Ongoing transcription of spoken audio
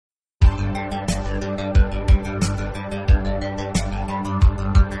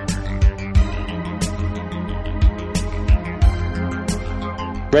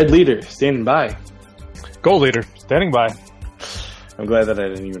Red leader, standing by. Gold leader, standing by. I'm glad that I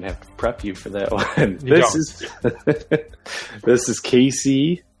didn't even have to prep you for that one. This is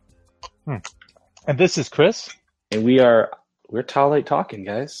Casey. And this is Chris. And we're Twilight Talking,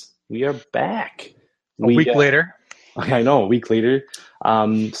 guys. We are back. A week later. I know, a week later.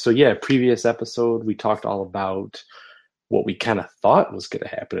 Previous episode, we talked all about what we kind of thought was going to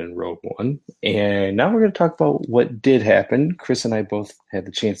happen in Rogue One. And now we're going to talk about what did happen. Chris and I both had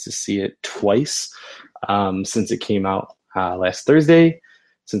the chance to see it twice since it came out last Thursday,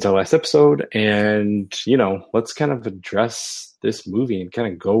 since our last episode. And, let's kind of address this movie and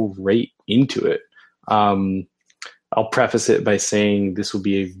kind of go right into it. I'll preface it by saying this will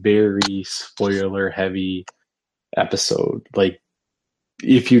be a very spoiler-heavy episode. Like,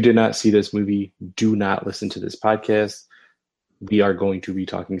 if you did not see this movie, do not listen to this podcast. We are going to be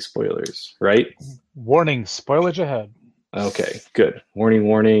talking spoilers, right? Warning, spoilage ahead. Okay, good.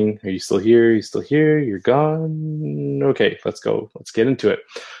 Warning. Are you still here? You still here? You're gone? Okay, let's go. Let's get into it.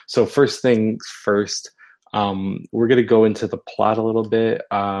 So first things first, we're going to go into the plot a little bit.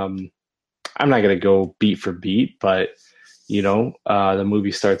 I'm not going to go beat for beat, but, the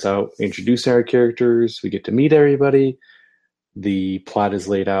movie starts out introducing our characters. We get to meet everybody. The plot is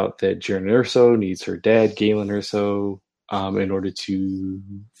laid out that Jyn Erso needs her dad, Galen Erso, in order to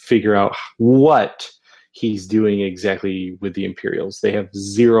figure out what he's doing exactly with the Imperials. They have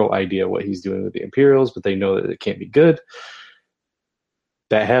zero idea what he's doing with the Imperials, but they know that it can't be good.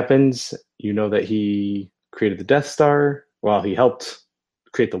 That happens. You know that he created the Death Star. Well, he helped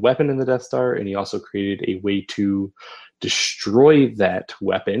create the weapon in the Death Star, and he also created a way to destroy that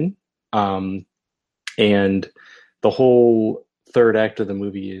weapon. And the whole third act of the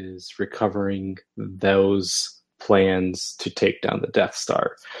movie is recovering those plans to take down the Death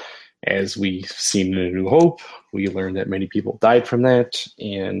Star. As we've seen in A New Hope, we learned that many people died from that,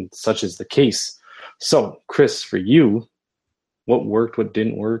 and such is the case. So, Chris, for you, what worked, what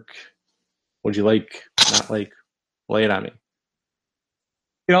didn't work? What'd you like, not like? Lay it on me.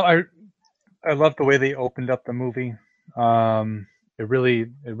 I love the way they opened up the movie. It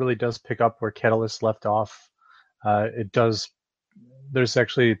really does pick up where Catalyst left off. It does. There's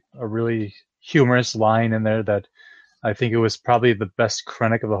actually a really humorous line in there that I think it was probably the best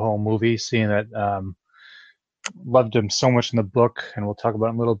Krennic of the whole movie, seeing that loved him so much in the book, and we'll talk about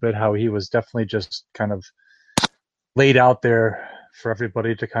in a little bit how he was definitely just kind of laid out there for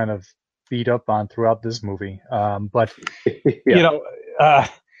everybody to kind of beat up on throughout this movie. But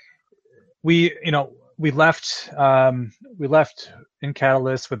we left in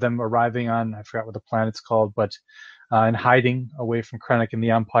Catalyst with them arriving on, I forgot what the planet's called, but and hiding away from Krennic and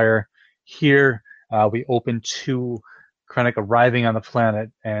the Empire. Here, we open to Krennic arriving on the planet,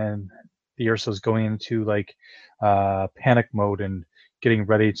 and the Urso's going into panic mode and getting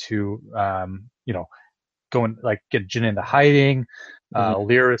ready to go and get Jyn into hiding.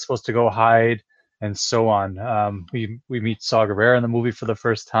 Lyra is supposed to go hide, and so on. We meet Saw Gerrera in the movie for the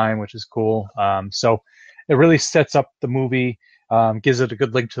first time, which is cool. So it really sets up the movie, gives it a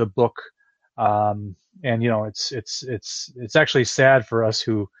good link to the book. And it's actually sad for us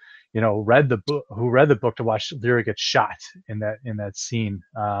who read the book to watch Lyra get shot in that scene.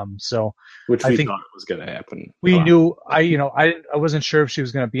 Which we thought was going to happen. We knew. I wasn't sure if she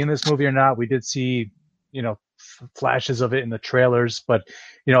was going to be in this movie or not. We did see flashes of it in the trailers, but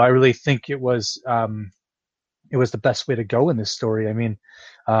I really think it was the best way to go in this story. I mean,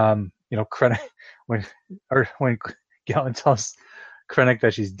 Krennic, when Galen tells Krennic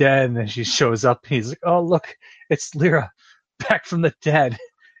that she's dead, and then she shows up, he's like, "Oh, look, it's Lyra back from the dead."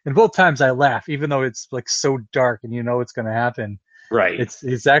 And both times I laugh, even though it's so dark and it's going to happen. Right.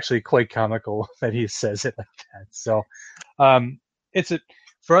 It's actually quite comical that he says it like that. So,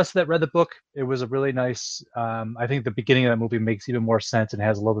 for us that read the book, it was a really nice. I think the beginning of that movie makes even more sense and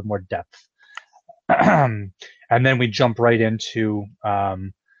has a little bit more depth. And then we jump right into,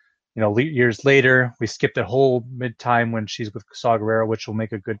 years later. We skipped a whole mid-time when she's with Saw Gerrera, which will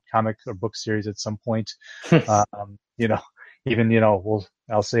make a good comic or book series at some point.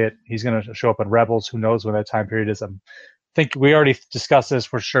 I'll say it. He's going to show up in Rebels. Who knows when that time period is? I think we already discussed this.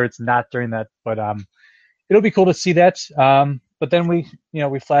 For sure it's not during that, but it'll be cool to see that. But then we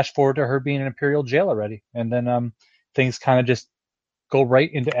flash forward to her being in Imperial jail already, and then things kind of just go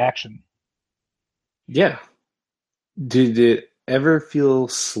right into action. Yeah. Did it ever feel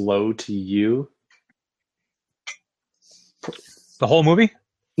slow to you? The whole movie?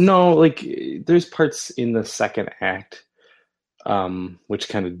 No, there's parts in the second act which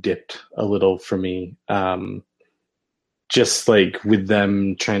kind of dipped a little for me. Just with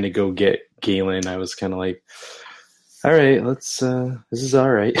them trying to go get Galen, I was kind of All right, let's. This is all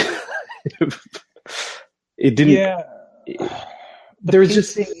right. It didn't. Yeah, It, the there was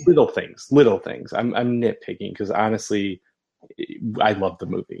just pacing. little things. Little things. I'm nitpicking because honestly, I love the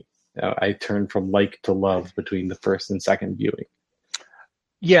movie. I turned from like to love between the first and second viewing.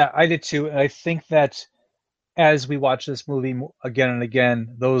 Yeah, I did too. And I think that as we watch this movie again and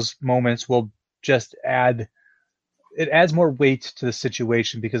again, those moments will just add. It adds more weight to the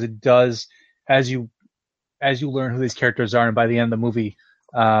situation because it does as you learn who these characters are, and by the end of the movie,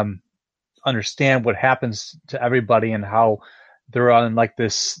 um, understand what happens to everybody and how they're on like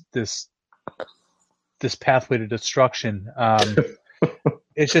this pathway to destruction.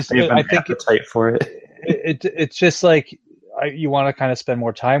 It's just I have I an think appetite for it. it's just like you want to kind of spend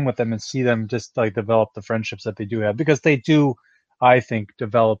more time with them and see them just like develop the friendships that they do have because they do, I think,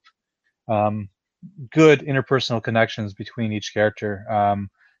 develop um, good interpersonal connections between each character,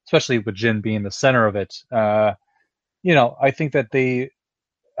 especially with Jin being the center of it. I think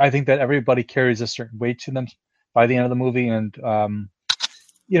that everybody carries a certain weight to them by the end of the movie, and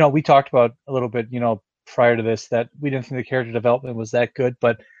we talked about a little bit, prior to this that we didn't think the character development was that good,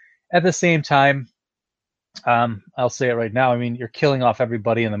 but at the same time, I'll say it right now. I mean, you're killing off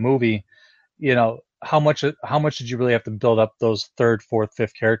everybody in the movie. How much did you really have to build up those third, fourth,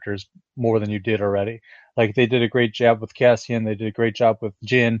 fifth characters more than you did already? Like they did a great job with Cassian, they did a great job with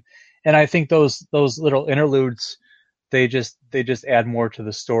Jin, and I think those little interludes they just add more to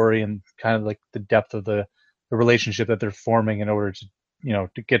the story and kind of like the depth of the relationship that they're forming in order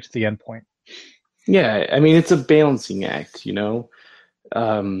to get to the end point. Yeah, I mean it's a balancing act.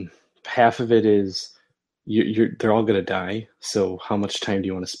 Um, Half of it is they're all gonna die. So how much time do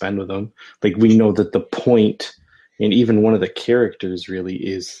you want to spend with them? Like we know that the point, and even one of the characters really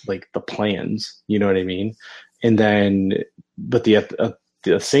is like the plans. You know what I mean? And then, but at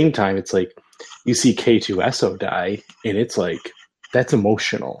the same time, it's like you see K2SO die, and it's like that's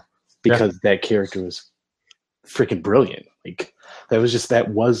emotional Yeah. because that character was freaking brilliant. Like that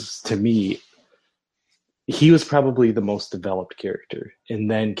was to me he was probably the most developed character, and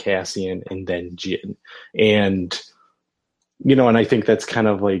then Cassian, and then Jin, and and I think that's kind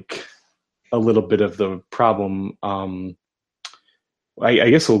of like a little bit of the problem. I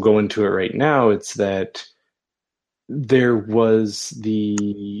guess we'll go into it right now. It's that there was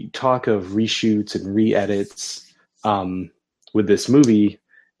the talk of reshoots and re-edits with this movie,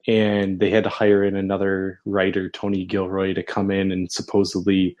 and they had to hire in another writer, Tony Gilroy, to come in and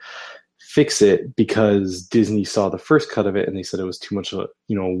supposedly fix it because Disney saw the first cut of it and they said it was too much of a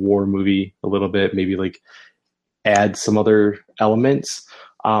war movie a little bit, maybe like add some other elements.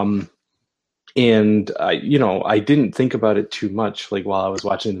 And I didn't think about it too much like while I was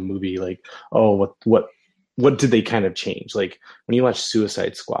watching the movie, like, oh, what did they kind of change? Like when you watch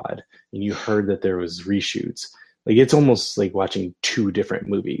Suicide Squad and you heard that there was reshoots, like it's almost like watching two different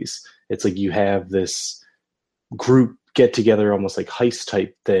movies. It's like you have this group get together, almost like heist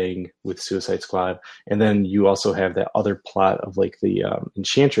type thing with Suicide Squad, and then you also have that other plot of like the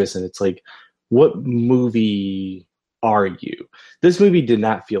Enchantress, and it's like, what movie are you? This movie did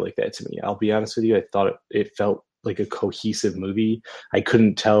not feel like that to me. I'll be honest with you. I thought it felt like a cohesive movie. I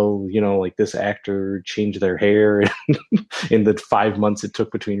couldn't tell, like this actor changed their hair in the 5 months it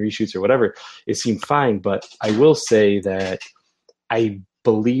took between reshoots or whatever. It seemed fine, but I will say that I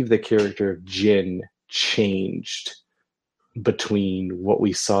believe the character of Jin changed between what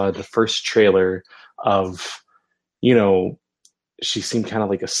we saw in the first trailer of, she seemed kind of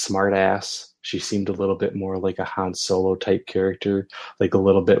like a smart ass. She seemed a little bit more like a Han Solo type character, like a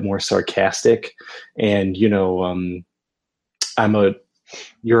little bit more sarcastic. And, you're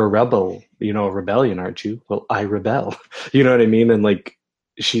a rebel, a rebellion, aren't you? Well, I rebel. You know what I mean? And like,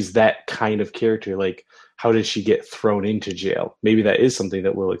 she's that kind of character. Like, how did she get thrown into jail? Maybe that is something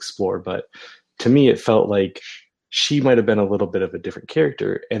that we'll explore. But to me, it felt like she might have been a little bit of a different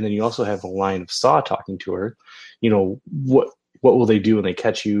character. And then you also have a line of Saw talking to her. What will they do when they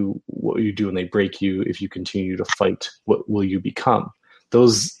catch you? What will you do when they break you? If you continue to fight, what will you become?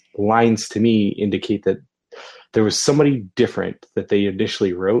 Those lines to me indicate that there was somebody different that they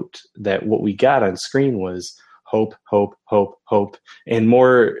initially wrote, that what we got on screen was hope, hope, hope, hope. And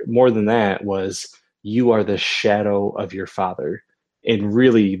more than that was, you are the shadow of your father. And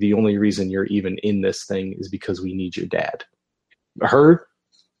really the only reason you're even in this thing is because we need your dad. Her,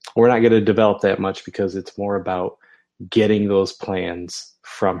 we're not going to develop that much because it's more about getting those plans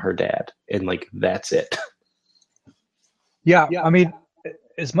from her dad. And like, that's it. Yeah, I mean,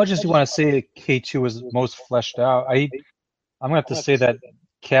 as much as you want to say K2 was most fleshed out, I'm gonna have to say that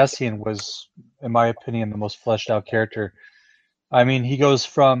Cassian was, in my opinion, the most fleshed out character. I mean, he goes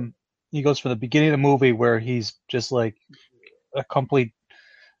from he goes from the beginning of the movie where he's just like a complete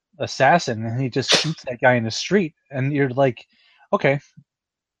assassin, and he just shoots that guy in the street, and you're like, okay,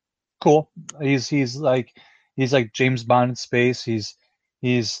 cool. He's like James Bond in space. He's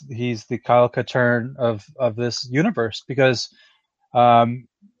the Kyle Katarn of this universe, because and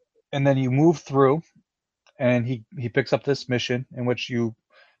then you move through, and he picks up this mission in which you,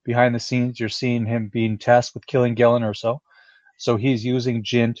 behind the scenes, you're seeing him being tasked with killing Galen Erso. So he's using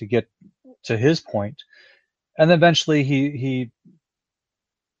Jyn to get to his point, and then eventually he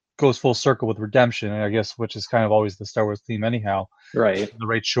goes full circle with redemption, I guess, which is kind of always the Star Wars theme anyhow. Right. The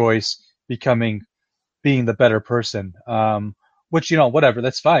right choice, being the better person. Which, whatever,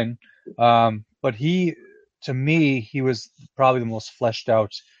 that's fine. But to me, he was probably the most fleshed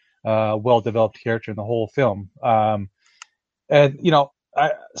out, well-developed character in the whole film. And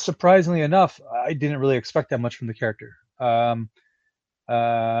surprisingly enough, I didn't really expect that much from the character. And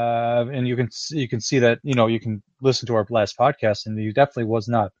you can see that, you can listen to our last podcast, and he definitely was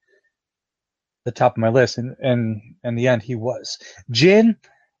not the top of my list. And in the end, he was. Jyn,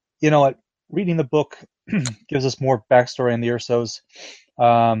 reading the book gives us more backstory on the Ursos.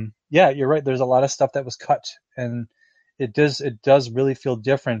 Yeah, you're right. There's a lot of stuff that was cut, and it does really feel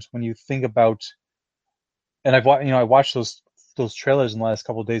different when you think about. And I watched those trailers in the last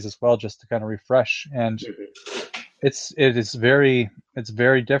couple of days as well, just to kind of refresh, and it's very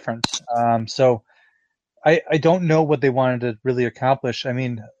different. So I don't know what they wanted to really accomplish. I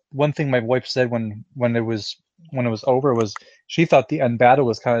mean, one thing my wife said when it was over was she thought the end battle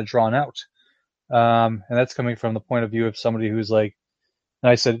was kind of drawn out. And that's coming from the point of view of somebody who's like, and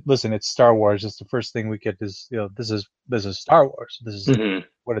I said, listen, it's Star Wars. It's the first thing we get is, this is Star Wars. This is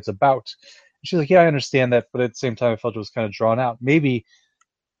what it's about. And she's like, yeah, I understand that, but at the same time, I felt it was kind of drawn out. Maybe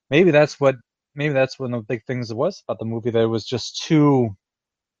that's one of the big things it was about the movie, that it was too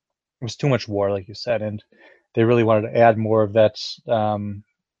much war, like you said, and they really wanted to add more of that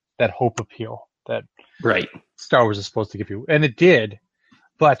hope appeal that Right. Star Wars is supposed to give you, and it did.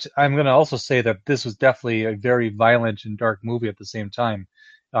 But I'm going to also say that this was definitely a very violent and dark movie at the same time.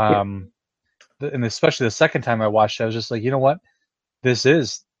 And especially the second time I watched it, I was just like, you know what? This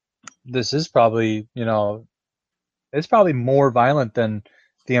is probably, it's probably more violent than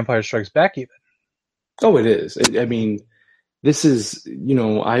The Empire Strikes Back even. Oh, it is. I mean, this is,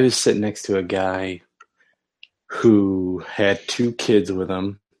 I was sitting next to a guy who had 2 kids with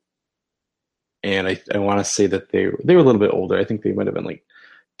him. And I want to say that they were a little bit older. I think they might have been like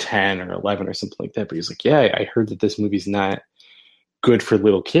 10 or 11 or something like that. But he was like, yeah, I heard that this movie's not good for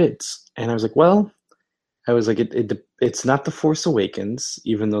little kids. And I was like, well, it's not The Force Awakens,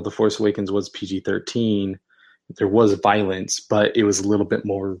 even though The Force Awakens was PG-13. There was violence, but it was a little bit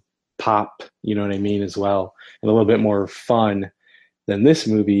more pop, you know what I mean, as well, and a little bit more fun than this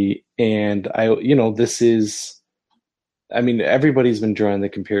movie. And this is, I mean, everybody's been drawing the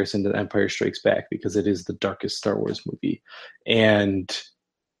comparison to Empire Strikes Back because it is the darkest Star Wars movie. And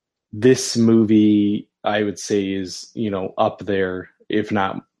this movie, I would say, is, up there, if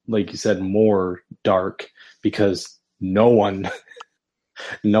not, like you said, more dark, because no one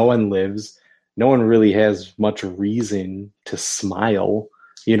lives. No one really has much reason to smile.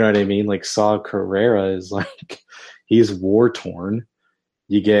 You know what I mean? Like, Saw Gerrera is like, he's war-torn.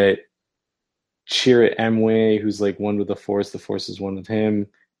 You get Chirrut Îmwe, who's like one with the Force is one with him.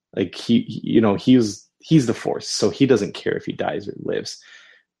 Like, he's the Force, so he doesn't care if he dies or lives.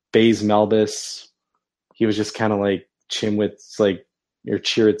 Baze Melbus, he was just kind of like Chimwit's, like, or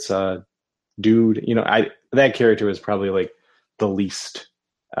Chirrut's dude. That character was probably like the least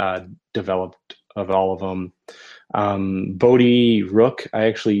developed of all of them. Bodhi Rook, I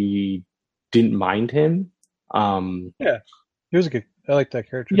actually didn't mind him. Yeah, he was good. I like that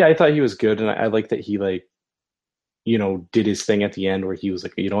character. Yeah, I thought he was good, and I like that he, like, did his thing at the end where he was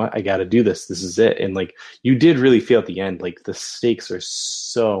like, you know what, I got to do this. This is it. And, like, you did really feel at the end, like, the stakes are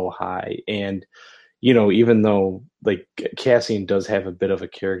so high. And, even though, like, Cassian does have a bit of a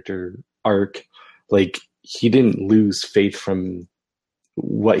character arc, like, he didn't lose faith from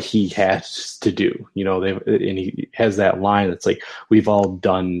what he has to do. And he has that line that's like, we've all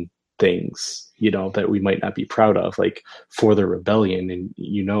done things, that we might not be proud of, like, for the rebellion. And,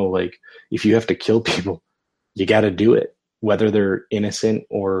 like, if you have to kill people, you got to do it, whether they're innocent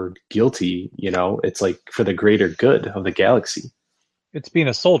or guilty. It's like for the greater good of the galaxy. It's being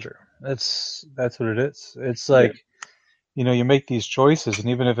a soldier. That's what it is. It's like, you make these choices, and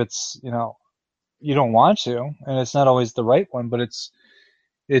even if it's, you don't want to, and it's not always the right one, but it's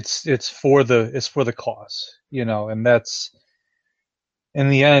for the cause, and that's, in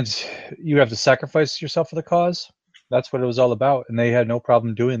the end, you have to sacrifice yourself for the cause. That's what it was all about, and they had no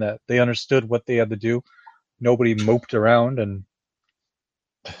problem doing that. They understood what they had to do. Nobody moped around, and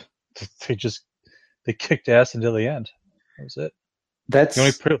they kicked ass until the end. That was it. That's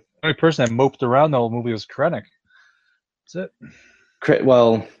The only person that moped around the whole movie was Krennic. That's it.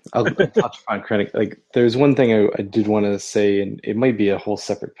 well. I'll touch upon Krennic. Like, there's one thing I did want to say, and it might be a whole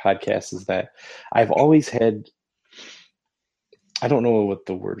separate podcast. Is that I've always had, I don't know what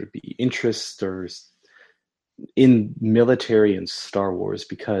the word would be, interest or in military and Star Wars,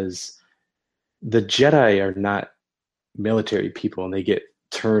 because the Jedi are not military people and they get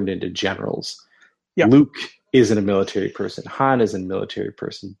turned into generals. Yeah. Luke isn't a military person. Han isn't a military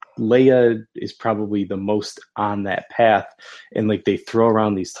person. Leia is probably the most on that path. And like, they throw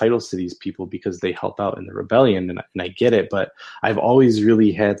around these titles to these people because they help out in the rebellion. And I get it, but I've always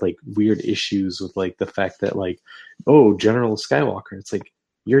really had like weird issues with like the fact that like, oh, General Skywalker. It's like,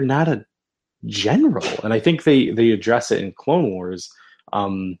 you're not a general. And I think they address it in Clone Wars. I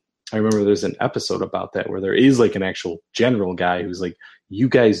remember there's an episode about that where there is like an actual general guy who's like, you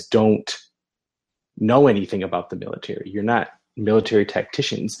guys don't know anything about the military. You're not military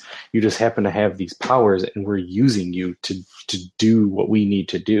tacticians. You just happen to have these powers, and we're using you to do what we need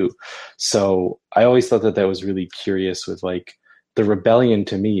to do. So I always thought that was really curious with like, the rebellion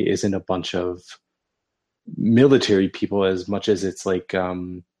to me isn't a bunch of military people as much as it's like,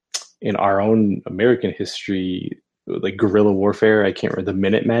 in our own American history, like guerrilla warfare. I can't remember, the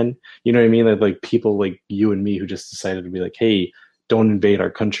Minutemen. You know what I mean? Like people like you and me who just decided to be like, hey, don't invade our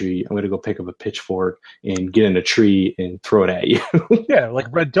country. I'm going to go pick up a pitchfork and get in a tree and throw it at you. Yeah, like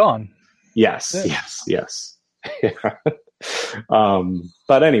Red Dawn. Yes. Yeah.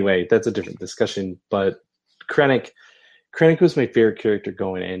 But anyway, that's a different discussion. But Krennic was my favorite character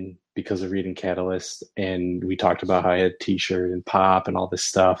going in because of reading Catalyst, and we talked about how I had T-shirt and pop and all this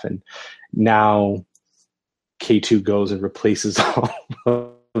stuff, and now K2 goes and replaces all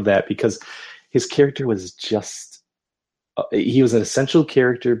of that because his character was just he was an essential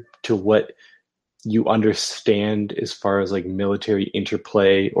character to what you understand as far as like military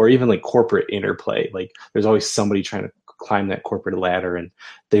interplay or even like corporate interplay. Like there's always somebody trying to climb that corporate ladder, and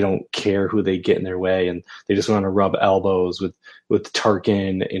they don't care who they get in their way, and they just want to rub elbows with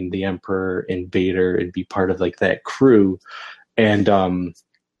Tarkin and the Emperor and Vader and be part of like that crew. And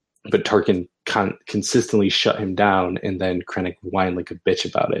but Tarkin consistently shut him down, and then Krennic whined like a bitch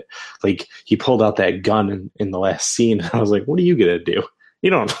about it. Like he pulled out that gun in the last scene, and I was like, what are you gonna do?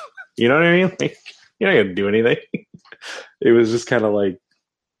 You don't, you know what I mean? Like, you're not gonna do anything. It was just kind of like,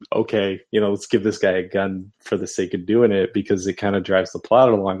 okay, let's give this guy a gun for the sake of doing it because it kind of drives the plot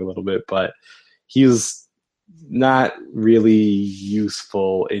along a little bit, but he's not really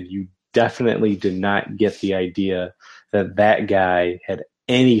useful, and you definitely did not get the idea that guy had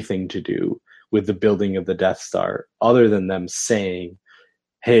anything to do with the building of the Death Star other than them saying,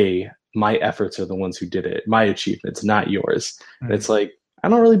 hey, my efforts are the ones who did it, my achievements, not yours. Mm-hmm. And it's like, I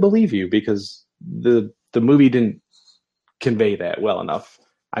don't really believe you because the movie didn't convey that well enough.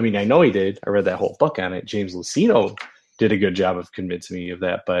 I mean, I know he did. I read that whole book on it. James Luceno did a good job of convincing me of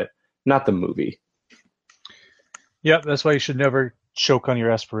that, but not the movie. Yep, that's why you should never choke on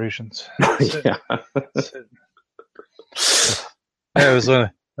your aspirations. Yeah. That was one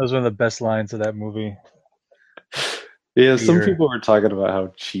of the best lines of that movie. Yeah, some people were talking about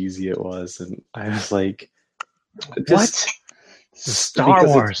how cheesy it was, and I was like, "What? Star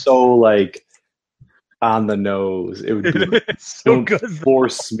Wars?" It's so like on the nose. It would be so don't good.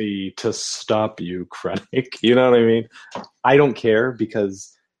 Force me to stop you, Krennic. You know what I mean? I don't care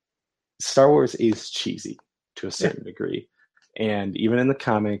because Star Wars is cheesy to a certain degree, and even in the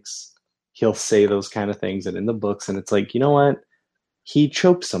comics, he'll say those kind of things, and in the books, and it's like, you know what? He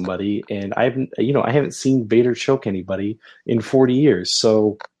choked somebody, and I haven't seen Vader choke anybody in 40 years,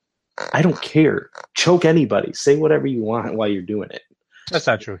 so I don't care. Choke anybody. Say whatever you want while you're doing it. That's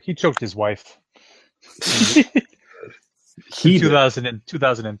not true. He choked his wife. He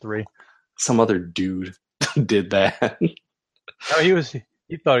 2003. Some other dude did that. No,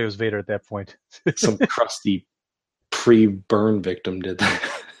 he thought he was Vader at that point. Some crusty pre-burn victim did that.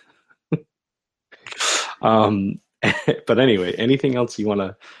 But anyway, anything else you want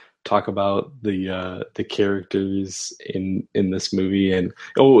to talk about the characters in this movie? And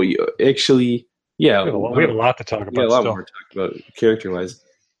actually, yeah, we have a lot to talk about. Yeah, a lot more to talk about character-wise.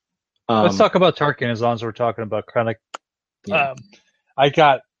 Let's talk about Tarkin as long as we're talking about Krennic. Yeah. I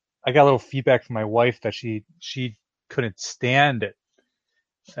got a little feedback from my wife that she couldn't stand it,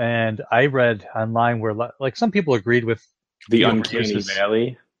 and I read online where like some people agreed with the Uncanny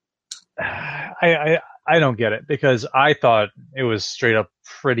Valley. I don't get it because I thought it was straight up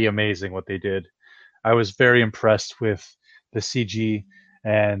pretty amazing what they did. I was very impressed with the CG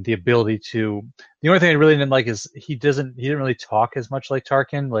and the ability to. The only thing I really didn't like is he didn't really talk as much like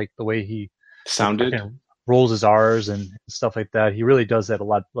Tarkin, like the way Sounded Tarkin rolls his R's and stuff like that. He really does that a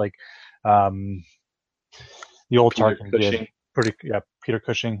lot, like um, the old Peter Tarkin did. Cushing. Pretty, yeah, Peter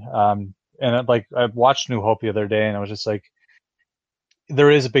Cushing. And like I watched New Hope the other day, and I was just like,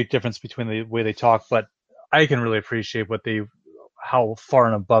 there is a big difference between the way they talk, but I can really appreciate how far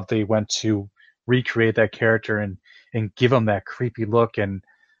and above they went to recreate that character and give him that creepy look. And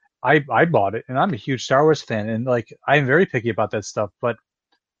I bought it, and I'm a huge Star Wars fan, and like I'm very picky about that stuff. But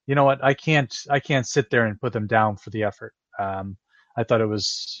you know what? I can't sit there and put them down for the effort. I thought it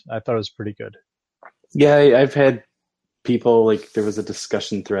was pretty good. Yeah, I've had people like there was a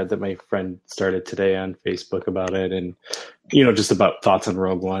discussion thread that my friend started today on Facebook about it, and just about thoughts on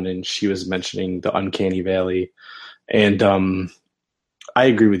Rogue One, and she was mentioning the Uncanny Valley, and I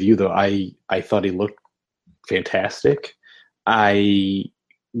agree with you though. I thought he looked fantastic. I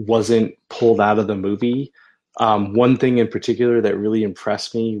wasn't pulled out of the movie. One thing in particular that really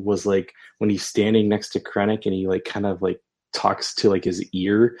impressed me was like when he's standing next to Krennic and he like kind of like talks to like his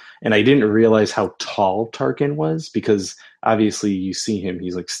ear, and I didn't realize how tall Tarkin was because obviously you see him,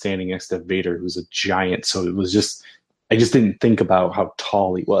 he's like standing next to Vader, who's a giant. So it was just I just didn't think about how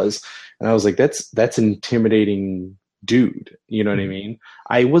tall he was, and I was like, that's an intimidating dude. You know what I mean?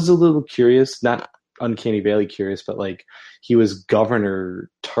 I was a little curious, not Uncanny Valley curious, but like he was Governor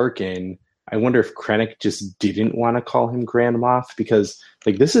Tarkin. I wonder if Krennic just didn't want to call him Grand Moff because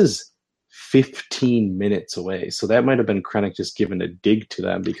like this is 15 minutes away. So that might have been Krennic just giving a dig to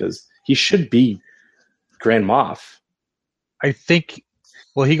them because he should be Grand Moff. I think.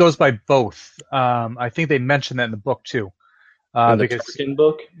 Well, he goes by both. I think they mentioned that in the book too. In the Because Tarkin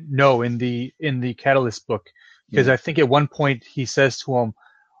book? no, in the Catalyst book, because I think at one point he says to him,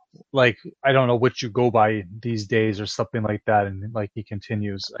 like, I don't know what you go by these days or something like that, and like he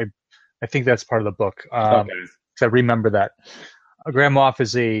continues. I think that's part of the book. Okay. 'Cause I remember that. Grand Moff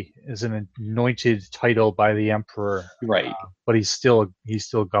is an anointed title by the Emperor, Right. but he's still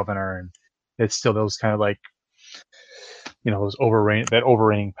governor, and it's still those kind of like those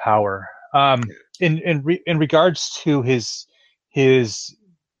overreigning power. In regards to his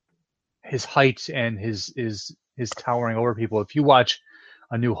height and his towering over people, if you watch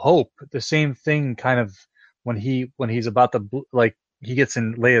A New Hope, the same thing kind of when he's about to like he gets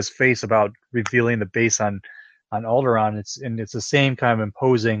in Leia's face about revealing the base on Alderaan. It's the same kind of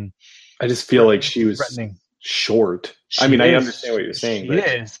imposing. I just feel like she was threatening. short. She I mean, I is. understand what you're saying. She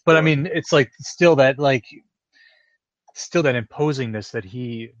is, but I mean, it's like still that imposingness that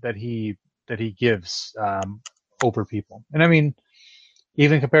he gives over people. And I mean,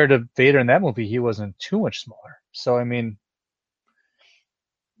 even compared to Vader in that movie, he wasn't too much smaller. So I mean,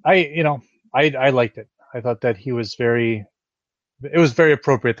 I liked it. I thought that it was a very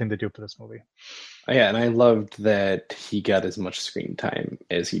appropriate thing to do for this movie. Yeah, and I loved that he got as much screen time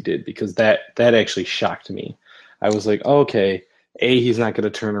as he did because that actually shocked me. I was like, oh, okay, he's not going to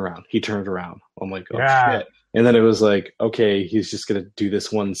turn around. He turned around. I'm like, oh Yeah. shit. And then it was like, okay, he's just going to do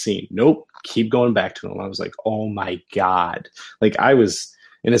this one scene. Nope, keep going back to him. I was like, oh my God. Like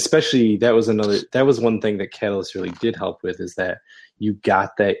and especially that was one thing that Catalyst really did help with is that you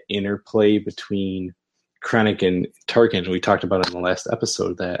got that interplay between Krennic and Tarkin. We talked about it in the last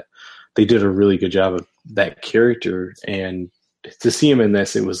episode that they did a really good job of that character, and to see him in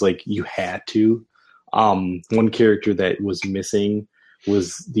this, it was like you had to. One character that was missing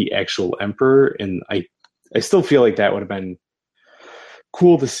was the actual Emperor, and I still feel like that would have been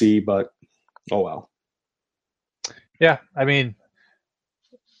cool to see, but oh well. Yeah, I mean,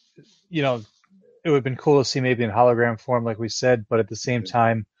 it would have been cool to see maybe in hologram form, like we said, but at the same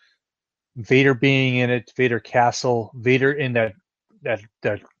time, Vader being in it, Vader Castle, Vader in that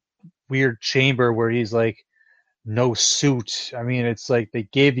weird chamber where he's like no suit. I mean, it's like they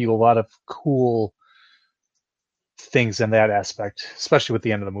gave you a lot of cool things in that aspect, especially with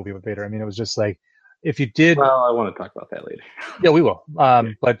the end of the movie with Vader. I mean, it was just like if you did. Well, I want to talk about that later. Yeah, we will.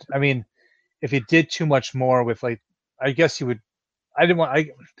 But I mean, if you did too much more with like, I guess you would. I didn't want.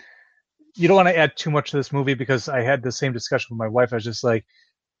 You don't want to add too much to this movie because I had the same discussion with my wife. I was just like,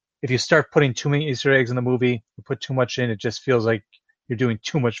 if you start putting too many Easter eggs in the movie, you put too much in, it just feels like you're doing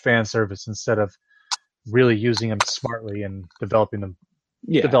too much fan service instead of really using them smartly and developing them.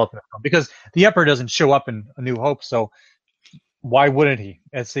 Yeah. Developing them. Because the Emperor doesn't show up in A New Hope, so why wouldn't he?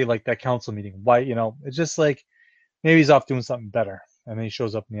 At say like that council meeting, why it's just like maybe he's off doing something better, and then he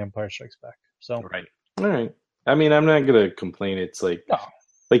shows up in The Empire Strikes Back. So right, all right. I mean, I'm not gonna complain. It's like, no.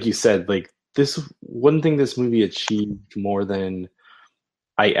 Like you said, like this one thing this movie achieved more than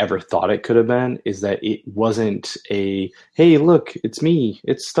I ever thought it could have been is that it wasn't a, hey, look, it's me,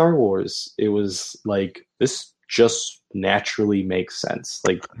 it's Star Wars. It was like, this just naturally makes sense.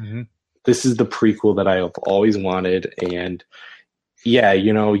 Like, Mm-hmm. this is the prequel that I have always wanted. And yeah,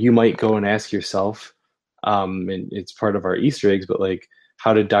 you might go and ask yourself, and it's part of our Easter eggs, but like,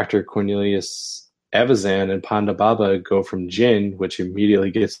 how did Dr. Cornelius Avazan and Ponda Baba go from Jin, which immediately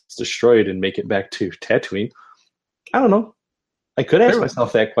gets destroyed, and make it back to Tatooine? I don't know. I could They ask were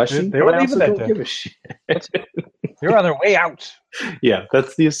myself that question, they but were I leaving also that don't day. give a shit. They were on their way out. Yeah,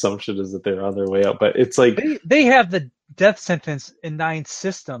 that's the assumption, is that they're on their way out. But it's like, They have the death sentence in 9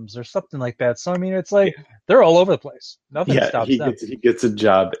 systems or something like that. So I mean, it's yeah, like they're all over the place. Nothing yeah, stops them. he gets a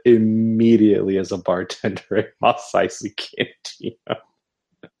job immediately as a bartender at Mos Eisley Cantina.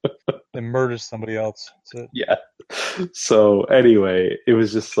 They murder somebody else. That's it. Yeah. So anyway, it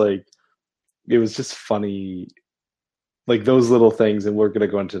was just like, it was just funny, like those little things, and we're gonna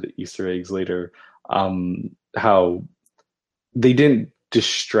go into the Easter eggs later. How they didn't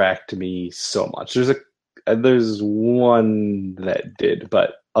distract me so much. There's one that did,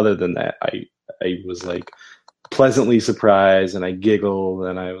 but other than that, I was like pleasantly surprised, and I giggled,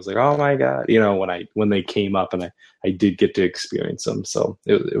 and I was like, oh my god, when they came up, and I did get to experience them, so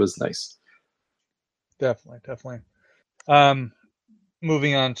it was nice. Definitely. Um,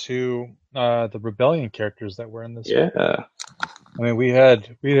 moving on to the rebellion characters that were in this one. Yeah. I mean, we had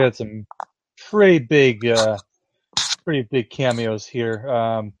some pretty big cameos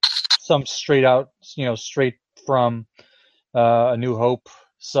here. Some straight out, straight from A New Hope.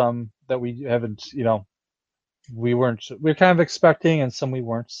 Some that we haven't, we were kind of expecting, and some we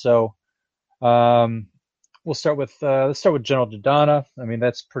weren't. So um, we'll start with let's start with General Dodonna. I mean,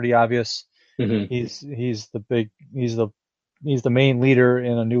 that's pretty obvious. Hmm. He's the main leader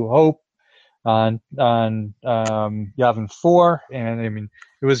in A New Hope on Yavin 4, and I mean,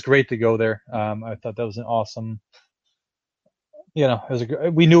 it was great to go there. I thought that was an awesome.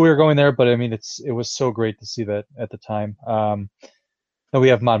 We knew we were going there, but I mean, it was so great to see that at the time. Then we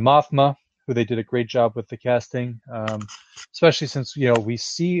have Mon Mothma, who they did a great job with the casting, especially since we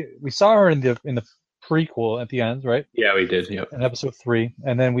saw her in the prequel at the end, right? Yeah, we did. Yep. In episode 3,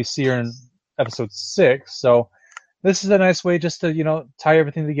 and then we see her in episode 6. So this is a nice way just to tie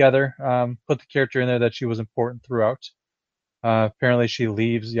everything together, put the character in there that she was important throughout. Apparently, she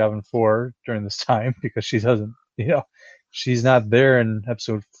leaves Yavin 4 during this time because she doesn't, she's not there in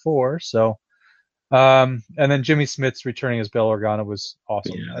episode 4. So, and then Jimmy Smits returning as Bail Organa was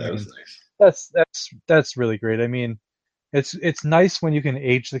awesome. Yeah, I that mean, was nice. that's really great. I mean, it's nice when you can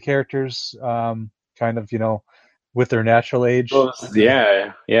age the characters, kind of, with their natural age, Well, because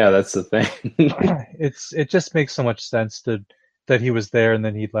yeah, that's the thing. it just makes so much sense that he was there and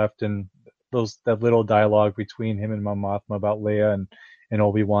then he left, and that little dialogue between him and Mon Mothma about Leia and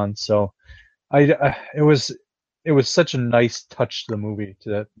Obi-Wan. So it was such a nice touch to the movie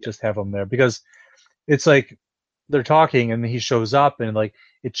to just have him there, because it's like they're talking and he shows up, and like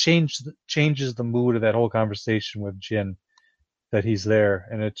it changes the mood of that whole conversation with Jin, that he's there,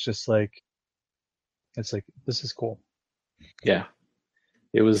 and it's like this is cool. Yeah,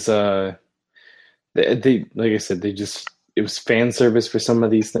 it was. They like I said, it was fan service for some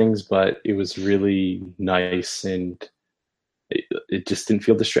of these things, but it was really nice, and it just didn't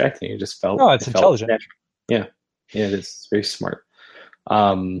feel distracting. It just felt No, it's it felt intelligent. natural. Yeah, yeah, it is very smart.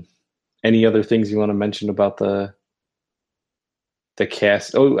 Um, any other things you want to mention about the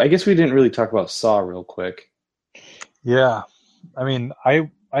cast? Oh, I guess we didn't really talk about Saw real quick. Yeah, I mean, I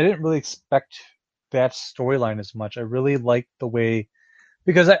didn't really expect that storyline as much. I really liked the way,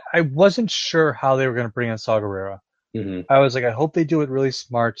 because I wasn't sure how they were going to bring in Saw Gerrera. Hmm. I was like, I hope they do it really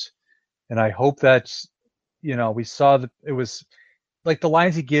smart, and I hope that we saw that it was like the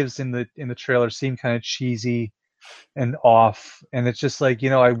lines he gives in the trailer seem kind of cheesy and off, and it's just like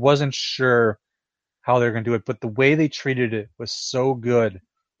I wasn't sure how they're going to do it, but the way they treated it was so good,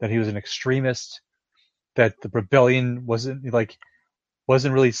 that he was an extremist, that the rebellion wasn't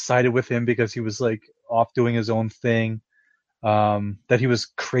really sided with him because he was like off doing his own thing, that he was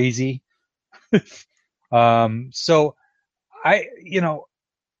crazy. So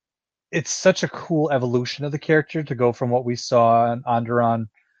it's such a cool evolution of the character to go from what we saw on Onderon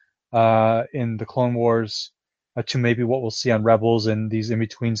in the Clone Wars, to maybe what we'll see on Rebels and these in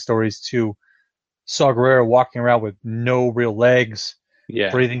between stories, to Saw Gerrera walking around with no real legs, Yeah.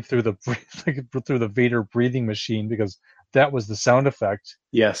 breathing through the through the Vader breathing machine, because that was the sound effect.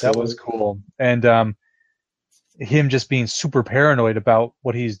 Yes, it That was was. cool, and him just being super paranoid about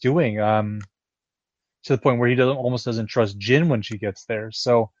what he's doing, to the point where he almost doesn't trust Jin when she gets there.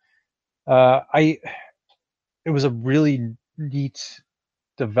 So it was a really neat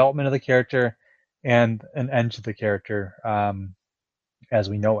development of the character and an end to the character as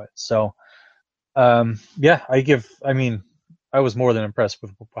we know it. So yeah, I was more than impressed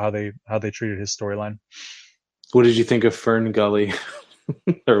with how they treated his storyline. What did you think of Fern Gully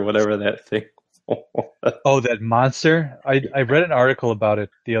or whatever that thing? Oh, that monster! I read an article about it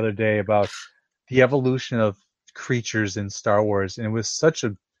the other day about the evolution of creatures in Star Wars, and it's such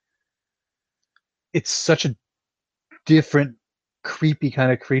a different, creepy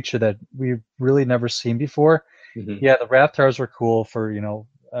kind of creature that we've really never seen before. Mm-hmm. Yeah, the Rathars were cool for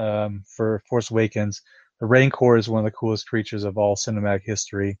for Force Awakens. The Rancor is one of the coolest creatures of all cinematic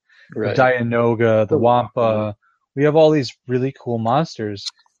history. Right. The Dianoga, the Wampa. We have all these really cool monsters.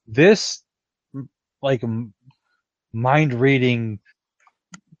 This, like, mind reading,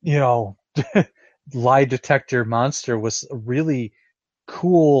 lie detector monster was a really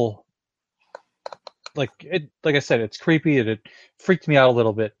cool. Like I said, it's creepy. It freaked me out a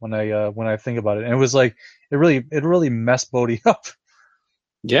little bit when I think about it. And it was like it really messed Bodhi up.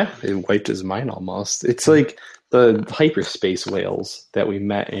 Yeah, it wiped his mind almost. It's like the hyperspace whales that we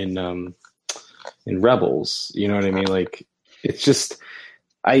met in Rebels. You know what I mean? Like, it's just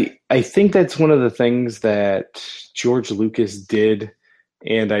I think that's one of the things that George Lucas did,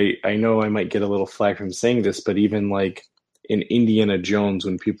 and I know I might get a little flack from saying this, but even like in Indiana Jones,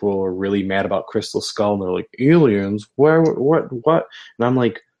 when people are really mad about Crystal Skull and they're like, aliens, where, what? And I'm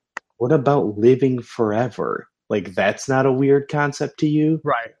like, what about living forever? Like, that's not a weird concept to you?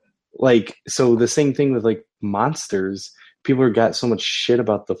 Right. Like, so the same thing with like monsters. People have got so much shit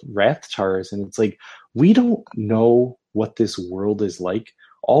about the Rathtars, and it's like, we don't know what this world is like.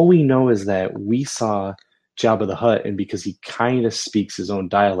 All we know is that we saw Jabba the Hutt, and because he kind of speaks his own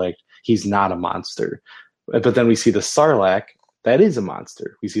dialect, he's not a monster. But then we see the Sarlacc, that is a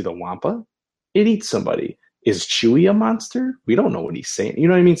monster. We see the Wampa, it eats somebody. Is Chewie a monster? We don't know what he's saying. You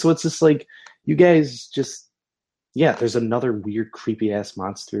know what I mean? So it's just like, you guys just, yeah, there's another weird, creepy ass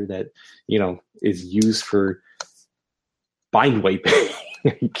monster that, is used for bind wiping.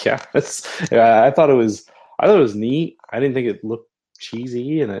 I guess. I thought it was neat. I didn't think it looked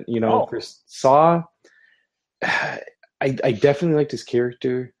cheesy, and for Saw, I definitely liked his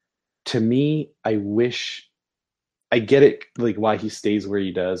character. To me, I get it, like, why he stays where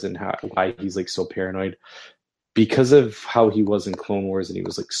he does and why he's like so paranoid, because of how he was in Clone Wars, and he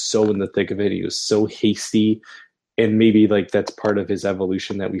was like so in the thick of it. He was so hasty, and maybe like that's part of his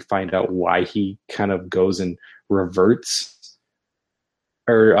evolution, that we find out why he kind of goes and reverts,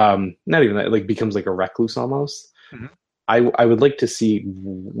 or not even that, like becomes like a recluse almost. Mm-hmm. I would like to see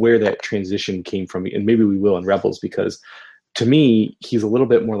where that transition came from, and maybe we will in Rebels, because to me, he's a little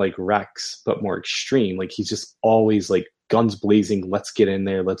bit more like Rex, but more extreme. Like, he's just always like guns blazing. Let's get in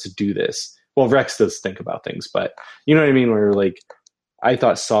there. Let's do this. Well, Rex does think about things, but you know what I mean? Where like, I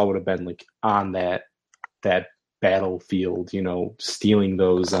thought Saw would have been like on that battlefield, stealing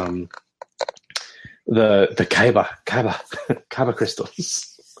those, the Kaiba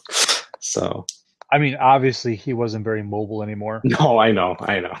crystals. So, I mean, obviously he wasn't very mobile anymore. No, I know.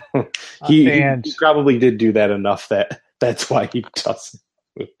 He probably did do that enough that's why he doesn't.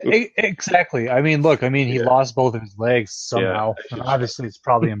 Exactly. I mean, look. He lost both of his legs somehow. Yeah, obviously, it's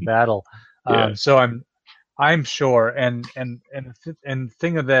probably in battle. Yeah. So I'm sure. And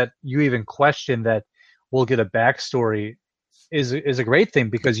thing of that, you even question that we'll get a backstory is a great thing,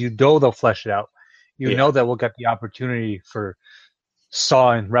 because they'll flesh it out. You know that we'll get the opportunity for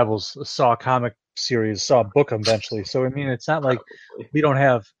Saw and Rebels, Saw comic series, Saw book eventually. So it's not like we don't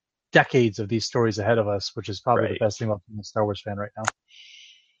have decades of these stories ahead of us, which is probably the best thing about being a Star Wars fan right now.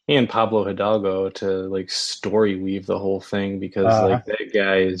 And Pablo Hidalgo to like story weave the whole thing, because like that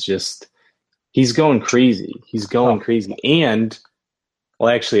guy is just, he's going crazy. He's going crazy. And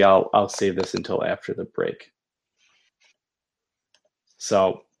well, actually, I'll save this until after the break.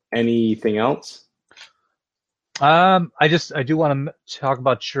 So, anything else? I do want to talk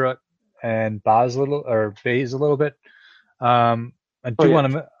about Chirrut and Baze a little bit. I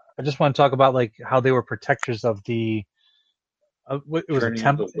just want to talk about like how they were protectors of the. It was a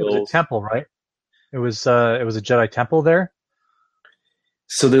temple. It was a temple, right? It was a Jedi temple there.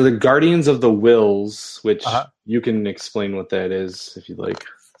 So they're the Guardians of the Wills, which you can explain what that is if you'd like.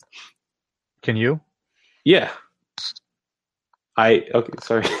 Can you? Yeah. Okay.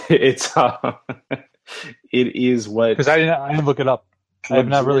 Sorry. It's it is what, because I didn't look it up. I have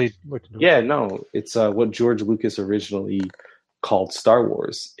not really looked into it. Yeah, no, it's what George Lucas originally called Star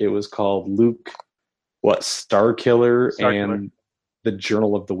Wars. It was called Luke, Starkiller and the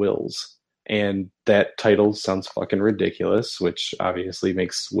Journal of the Wills. And that title sounds fucking ridiculous, which obviously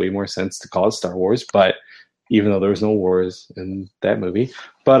makes way more sense to call it Star Wars. But even though there was no wars in that movie.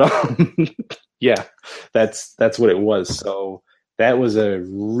 But yeah, that's what it was. So that was a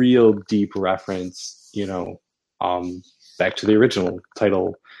real deep reference, back to the original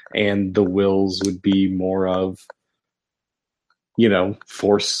title. And the wills would be more of,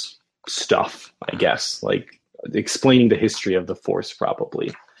 Force stuff, I guess, like explaining the history of the Force,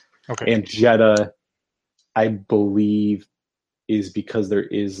 probably. Okay. And Jedha, I believe, is because there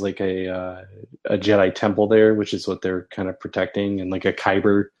is like a Jedi temple there, which is what they're kind of protecting, and like a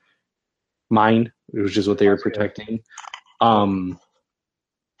Kyber mine, which is what they were protecting.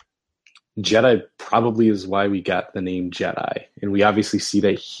 Jedi probably is why we got the name Jedi, and we obviously see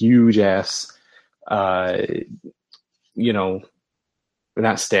that huge ass,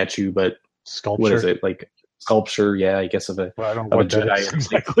 not statue, but Sculpture. what is it, like sculpture? Yeah, I guess of a I don't know what Jedi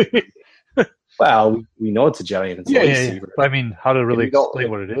exactly. Well, we know it's a Jedi and it's lightsaber. Yeah. But I mean, how to really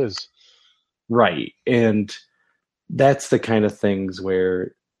explain what it is? Right, and that's the kind of things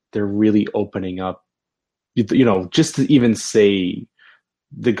where they're really opening up. Just to even say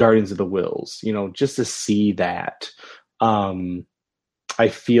the Guardians of the Wills, just to see that. I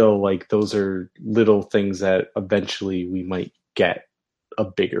feel like those are little things that eventually we might get a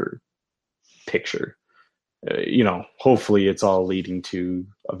bigger picture. Hopefully it's all leading to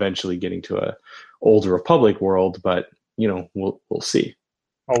eventually getting to a Old Republic world, but we'll see.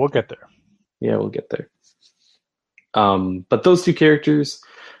 Oh, we'll get there. Yeah, we'll get there. But those two characters,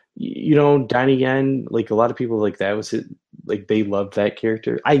 Donnie Yen, like a lot of people, like that was it. Like they loved that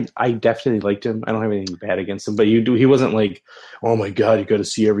character. I definitely liked him. I don't have anything bad against him, but he wasn't like, oh my god, you got to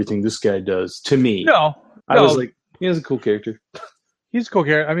see everything this guy does. To me, I was like, he was a cool character. He's a cool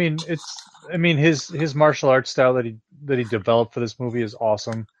character. I mean, his martial arts style that he developed for this movie is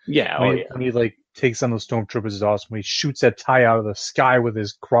awesome. Yeah, when he like takes on those stormtroopers is awesome. When he shoots that tie out of the sky with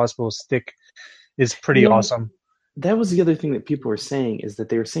his crossbow stick is pretty awesome. That was the other thing that people were saying, is that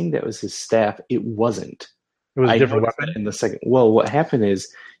they were saying that was his staff. It wasn't. It was a different weapon. In the second, well, what happened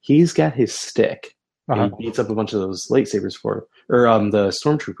is he's got his stick. And he beats up a bunch of those lightsabers the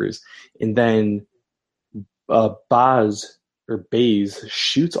stormtroopers, and then Baze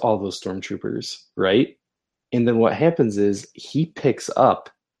shoots all those stormtroopers, right? And then what happens is he picks up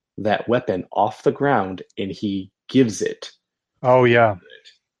that weapon off the ground and he gives it. Oh yeah.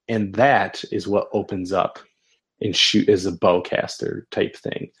 And that is what opens up and shoot as a bowcaster type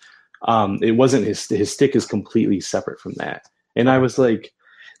thing. It wasn't his stick is completely separate from that. And I was like,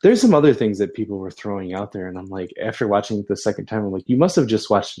 there's some other things that people were throwing out there. And I'm like, after watching it the second time, I'm like, you must have just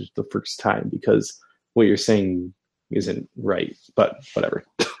watched it the first time, because what you're saying isn't right, but whatever.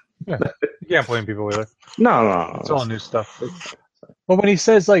 Yeah. You can't blame people with it. No. It's all new stuff. But when he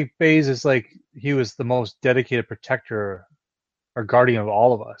says like Baze is like he was the most dedicated protector or guardian of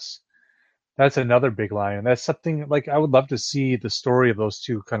all of us, that's another big line, and that's something like I would love to see the story of those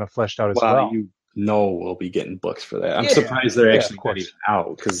two kind of fleshed out as well. We'll be getting books for that. I'm surprised they're actually getting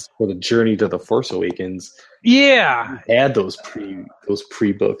out, because for the Journey to the Force Awakens, add those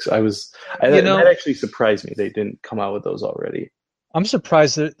pre books. That actually surprised me. They didn't come out with those already. I'm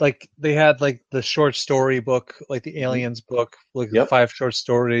surprised that like they had like the short story book, like the Aliens book, like the 5 short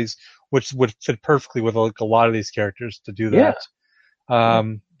stories, which would fit perfectly with like a lot of these characters to do that.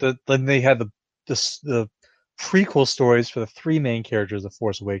 Then they had the prequel stories for the 3 main characters of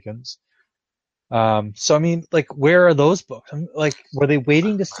Force Awakens. So I mean, like, where are those books? Like, were they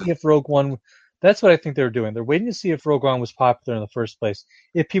waiting to see if Rogue One? That's what I think they're doing. They're waiting to see if Rogue One was popular in the first place,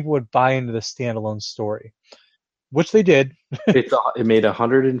 if people would buy into the standalone story, which they did. It made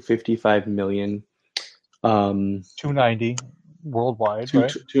 155 million. 290 worldwide. Right?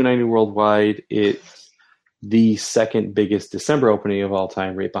 290 worldwide. It's the second biggest December opening of all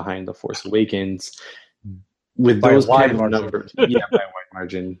time, right behind The Force Awakens. With those kind of numbers, by a wide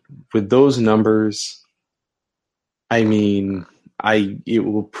margin. With those numbers, I mean, it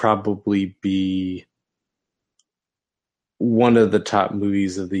will probably be one of the top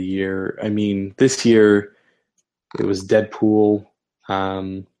movies of the year. I mean, this year it was Deadpool,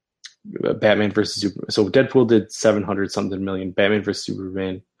 Batman vs. Superman. So Deadpool did 700 something million. Batman vs.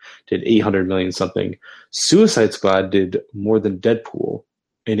 Superman did 800 million something. Suicide Squad did more than Deadpool,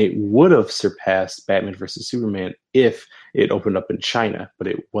 and it would have surpassed Batman vs. Superman if it opened up in China, but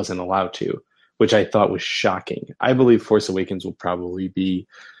it wasn't allowed to, which I thought was shocking. I believe Force Awakens will probably be,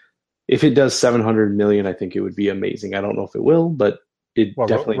 if it does 700 million, I think it would be amazing. I don't know if it will, but it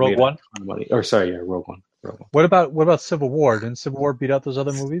definitely made a ton of money. Rogue One. What about Civil War? Didn't Civil War beat out those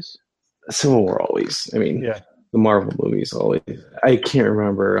other movies? Civil War always. I mean, the Marvel movies always. I can't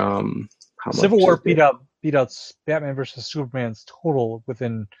remember how much. Civil War beat out Batman versus Superman's total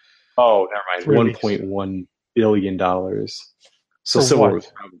within. Oh, never mind. 1.1 billion. So For Civil War what? was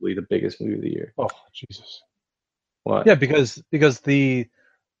probably the biggest movie of the year. Oh, Jesus. What? Yeah, because the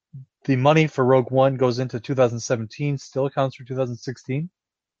money for Rogue One goes into 2017, still accounts for 2016.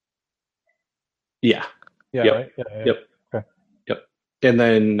 Yeah. Yeah, Yep. right? Yeah. Yep. Okay. Yep. And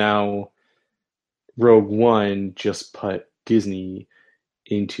then now Rogue One just put Disney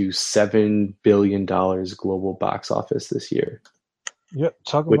into $7 billion global box office this year. Yep.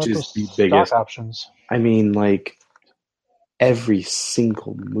 Talking Which about is those the stock biggest. options. I mean, like, every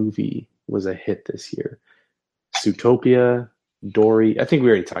single movie was a hit this year. Zootopia, Dory. I think we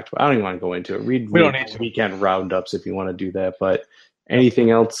already talked about it. I don't even want to go into it. We don't need to. Weekend roundups if you want to do that. But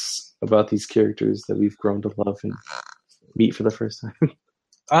anything else about these characters that we've grown to love and meet for the first time?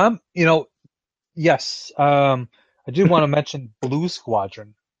 Yes. I do want to mention Blue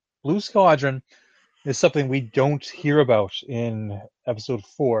Squadron. Blue Squadron is something we don't hear about in episode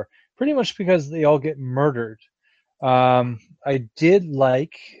 4, pretty much because they all get murdered. I did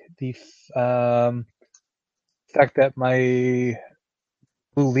like the fact that my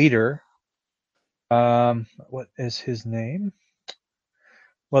blue leader, what is his name?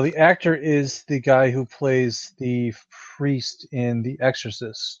 Well, the actor is the guy who plays the priest in The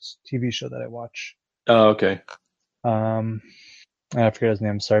Exorcist TV show that I watch. Oh, okay. I forget his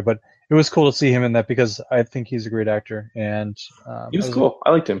name, sorry, but it was cool to see him in that because I think he's a great actor. And He was cool.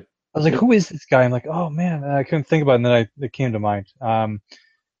 I liked him. I was like, who is this guy? I'm like, oh man, I couldn't think about it, and then it came to mind.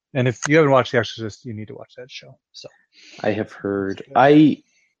 And if you haven't watched The Exorcist, you need to watch that show. So I have heard.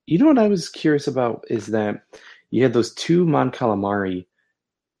 You know what I was curious about is that you had those two Mon Calamari.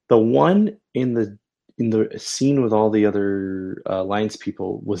 The one in the scene with all the other Alliance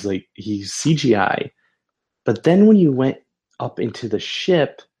people was like he's CGI, but then when you went up into the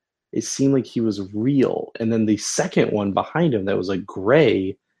ship, it seemed like he was real. And then the second one behind him that was like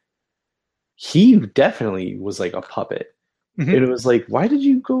gray, he definitely was like a puppet. Mm-hmm. And it was like, why did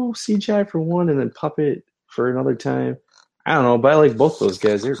you go CGI for one and then puppet for another time? I don't know, but I like both those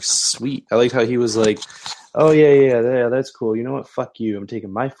guys. They're sweet. I liked how he was like, oh, yeah, that's cool. You know what? Fuck you. I'm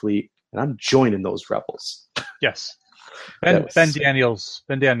taking my fleet, and I'm joining those rebels. Yes. Ben Daniels.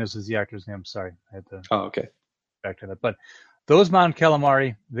 Ben Daniels is the actor's name. Sorry. I had to okay. back to that. But those Mon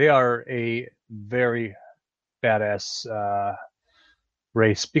Calamari, they are a very badass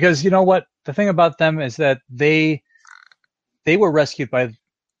race. Because you know what? The thing about them is that they were rescued by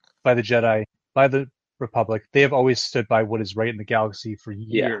the Jedi, by the Republic. They have always stood by what is right in the galaxy for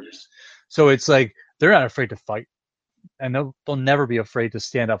years. Yeah. So it's like they're not afraid to fight, and they'll never be afraid to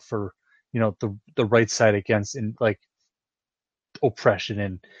stand up for the right side against like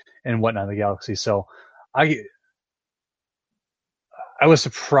oppression and whatnot in the galaxy. So I was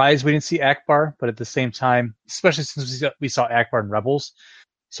surprised we didn't see Akbar, but at the same time, especially since we saw Akbar in Rebels,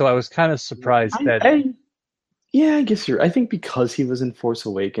 so I was kind of surprised that. I guess I think because he was in Force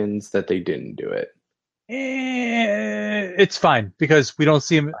Awakens that they didn't do it. It's fine because we don't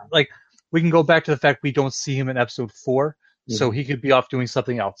see him. Like we can go back to the fact we don't see him in Episode 4, so he could be off doing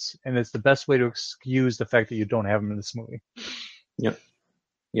something else, and it's the best way to excuse the fact that you don't have him in this movie. Yep.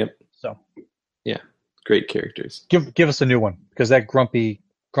 So, yeah, great characters. Give us a new one because that grumpy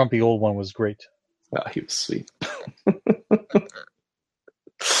old one was great. Oh, he was sweet.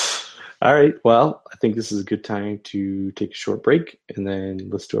 All right. Well, I think this is a good time to take a short break and then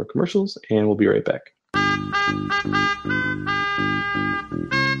listen to our commercials, and we'll be right back.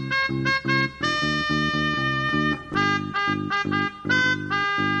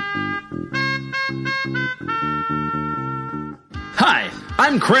 Hi,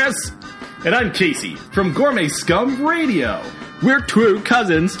 I'm Chris. And I'm Casey from Gourmet Scum Radio. We're two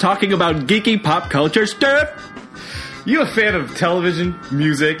cousins talking about geeky pop culture stuff. You a fan of television,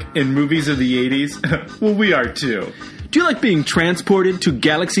 music, and movies of the 80s? Well, we are too. Do you like being transported to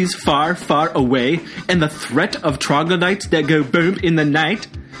galaxies far, far away and the threat of troglodytes that go boom in the night?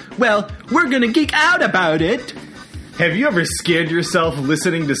 Well, we're gonna geek out about it. Have you ever scared yourself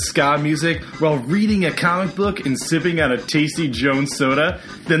listening to ska music while reading a comic book and sipping on a tasty Jones soda?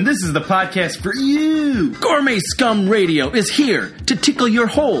 Then this is the podcast for you! Gourmet Scum Radio is here to tickle your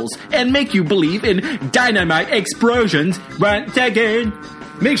holes and make you believe in dynamite explosions once again.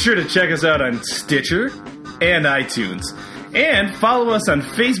 Make sure to check us out on Stitcher and iTunes. And follow us on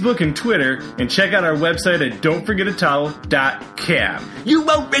Facebook and Twitter, and check out our website at don'tforgetatowel.com. You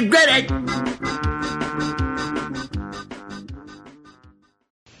won't regret it!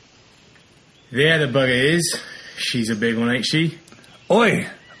 There the bugger is. She's a big one, ain't she? Oi!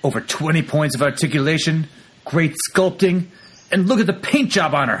 Over 20 points of articulation, great sculpting, and look at the paint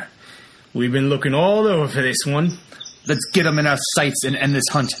job on her. We've been looking all over for this one. Let's get them in our sights and end this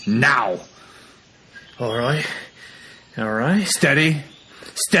hunt now. All right. All right. Steady.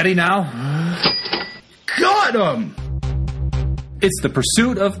 Steady now. Got him! It's the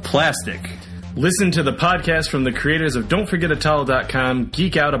pursuit of plastic. Listen to the podcast from the creators of Don'tForgetATowel.com.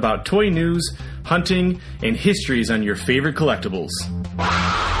 Geek out about toy news, hunting, and histories on your favorite collectibles.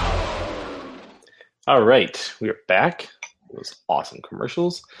 All right, we are back. Those awesome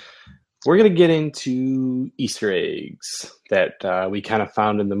commercials. We're going to get into Easter eggs that we kind of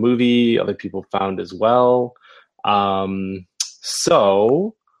found in the movie, other people found as well.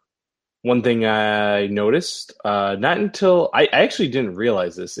 So, one thing I noticed, not until I actually didn't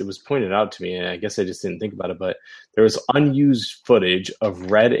realize this, it was pointed out to me, and I guess I just didn't think about it, but there was unused footage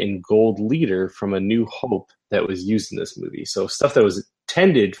of red and gold leader from A New Hope that was used in this movie. So, stuff that was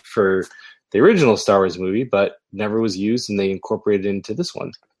intended for the original Star Wars movie, but never was used, and they incorporated it into this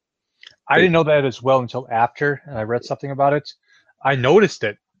one. I didn't know that as well until after, and I read something about it. I noticed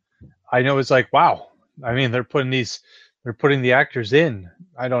it. I know it's like, wow. I mean, they're putting the actors in.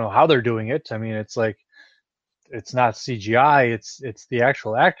 I don't know how they're doing it. I mean, it's like, it's not CGI. It's the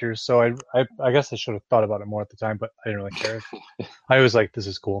actual actors. So I guess I should have thought about it more at the time, but I didn't really care. I was like, this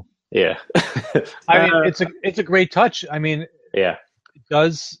is cool. Yeah. I mean, it's a great touch. I mean, yeah, it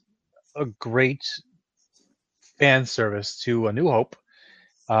does a great fan service to A New Hope.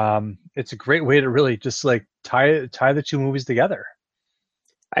 It's a great way to really just like tie the two movies together.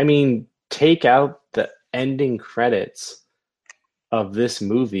 I mean, take out the ending credits of this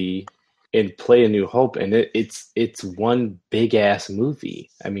movie and play A New Hope, and it's one big ass movie.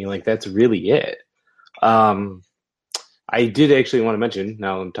 I mean, like, that's really it. I did actually want to mention,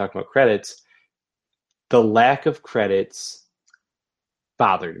 now I'm talking about credits, the lack of credits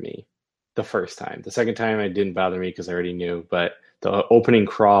bothered me the first time. The second time it didn't bother me because I already knew, but the opening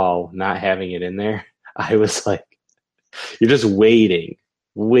crawl, not having it in there, I was like, you're just waiting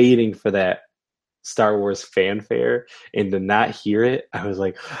for that Star Wars fanfare, and to not hear it, I was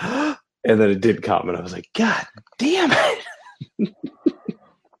like, and then it did come, and I was like, God damn it.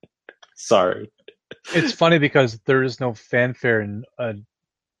 Sorry. It's funny because there is no fanfare in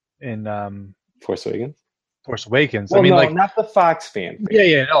Force Awakens? Force Awakens. Well, I mean, no, like, not the Fox fanfare.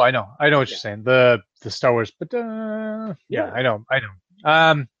 yeah, no, I know what you're saying. The Star Wars, but yeah, I know.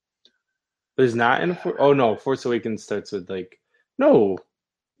 There's not in oh no, Force Awakens starts with like, no,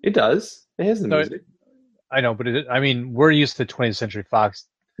 it does. It has the music. I know, but I mean, we're used to 20th Century Fox.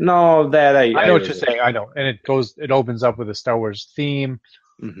 No, that I know what you're saying. I know, and it opens up with a Star Wars theme.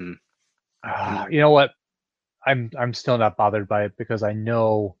 Mm-hmm. You know what? I'm still not bothered by it because I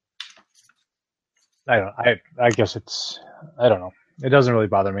know. I guess I don't know. It doesn't really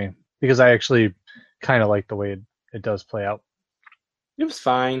bother me because I actually kind of like the way it does play out. It was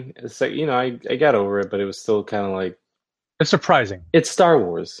fine. It's like, I got over it, but it was still kind of like, it's surprising. It's Star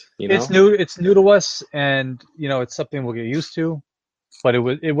Wars, It's new. It's new to us, and it's something we'll get used to. But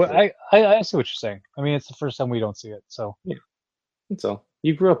I see what you're saying. I mean, it's the first time we don't see it, so yeah. That's all.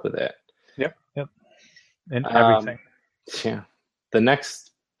 You grew up with that. Yep. And everything. Yeah. The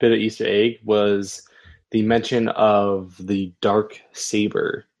next bit of Easter egg was the mention of the dark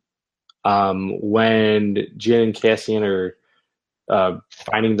saber. When Jyn and Cassian are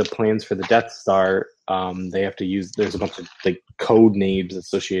finding the plans for the Death Star, they have to use. There's a bunch of like code names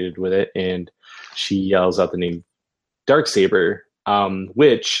associated with it, and she yells out the name Darksaber,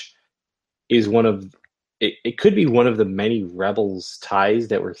 which is one of. It could be one of the many Rebels ties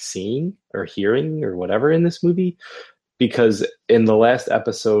that we're seeing or hearing or whatever in this movie, because in the last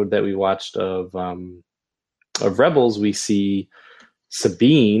episode that we watched of Rebels, we see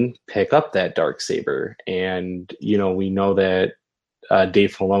Sabine pick up that Darksaber, and we know that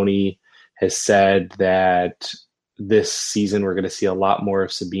Dave Filoni has said that this season we're going to see a lot more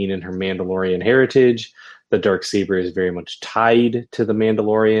of Sabine and her Mandalorian heritage. The Darksaber is very much tied to the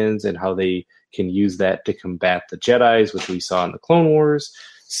Mandalorians and how they can use that to combat the Jedis, which we saw in the Clone Wars.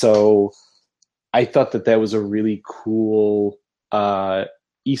 So I thought that was a really cool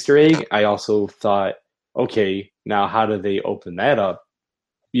Easter egg. I also thought, okay, now how do they open that up?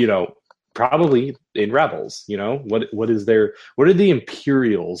 Probably in Rebels. What do the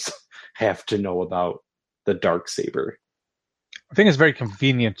Imperials have to know about the Darksaber? I think it's very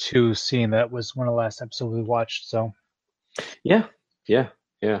convenient too, seeing that was one of the last episodes we watched. So yeah.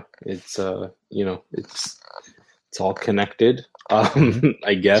 It's it's all connected.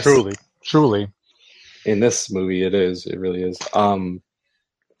 I guess truly. In this movie, it is. It really is. I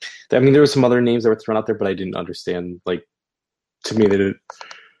mean, there were some other names that were thrown out there, but I didn't understand. Like, to me, they didn't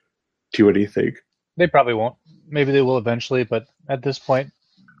do anything. They probably won't. Maybe they will eventually, but at this point,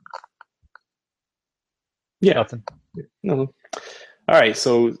 yeah, nothing. No. All right,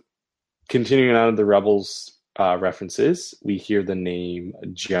 so continuing on with the Rebels references, we hear the name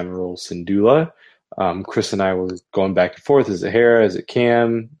General Syndulla. Chris and I were going back and forth. Is it Hera? Is it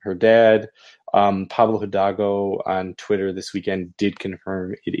Cam? Her dad? Pablo Hidalgo on Twitter this weekend did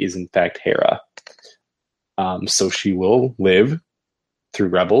confirm it is in fact Hera. So she will live through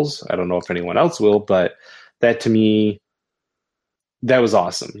Rebels. I don't know if anyone else will, but that to me, that was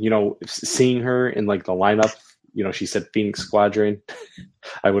awesome. You know, seeing her in like the lineup, you know, she said Phoenix Squadron.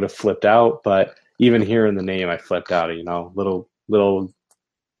 I would have flipped out, but even hearing the name, I flipped out. You know, little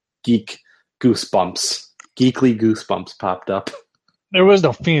geek goosebumps, geekly goosebumps popped up. There was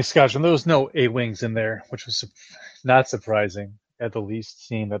no Phoenix Squadron. There was no A-Wings in there, which was not surprising, at the least,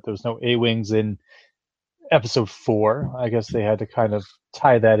 seeing that there was no A-Wings in Episode 4. I guess they had to kind of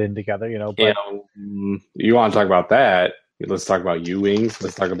tie that in together, you know. But you want to talk about that? Let's talk about U-Wings.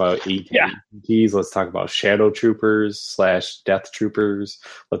 Let's talk about AT-ATs. Let's talk about Shadow Troopers / Death Troopers.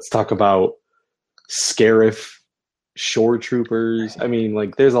 Let's talk about Scarif Shore Troopers. I mean,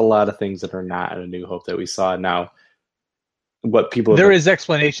 like, there's a lot of things that are not in A New Hope that we saw. Now, what people... There is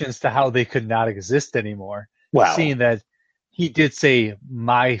explanations to how they could not exist anymore. Wow. Seeing that he did say,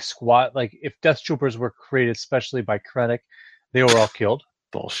 my squad, like, if Death Troopers were created specially by Krennic, they were all killed.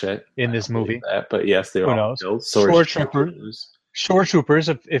 Bullshit. In this movie. That, but yes, they were all killed. Shore Troopers,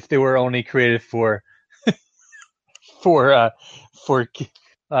 if they were only created for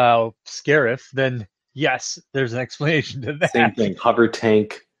Scarif, then yes, there's an explanation to that. Same thing. Hover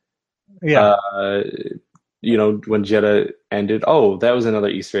tank. Yeah. You know, when Jedha ended. Oh, that was another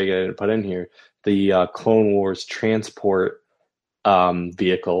Easter egg I didn't put in here. The Clone Wars transport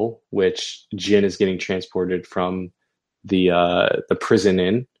vehicle, which Jyn is getting transported from the prison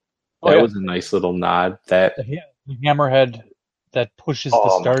in. That was a nice little nod. That the hammerhead that pushes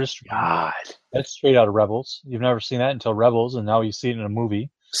the Star Destroyer. God, that's straight out of Rebels. You've never seen that until Rebels, and now you see it in a movie.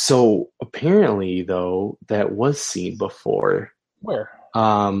 So apparently, though, that was seen before. Where?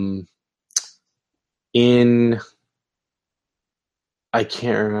 I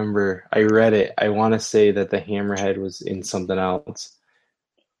can't remember. I read it. I want to say that the hammerhead was in something else.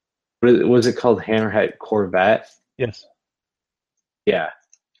 Was it called Hammerhead Corvette? Yes. Yeah.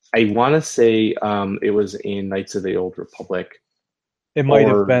 I want to say it was in Knights of the Old Republic. It might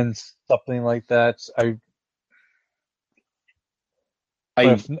have been something like that. If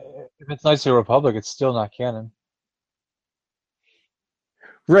it's Knights of the Republic, it's still not canon.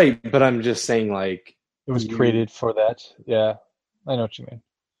 Right, but I'm just saying, like... It was created for that. Yeah, I know what you mean.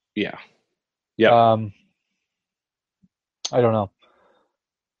 Yeah. Yeah. I don't know.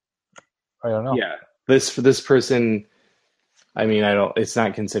 Yeah. This person... I mean, it's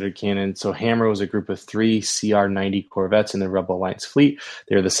not considered canon. So Hammer was a group of 3 CR-90 Corvettes in the Rebel Alliance fleet.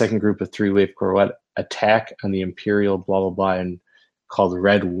 They're the second group of 3-wave Corvette attack on the Imperial blah, blah, blah, and called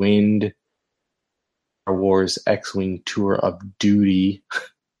Red Wind Star Wars X-Wing Tour of Duty.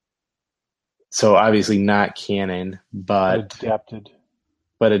 So obviously not canon, but... Adapted.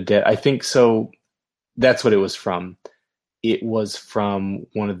 But I think so. That's what it was from. It was from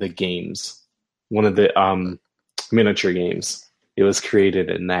one of the games. One of the... miniature games. It was created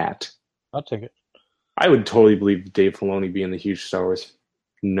in that. I'll take it. I would totally believe Dave Filoni, being the huge Star Wars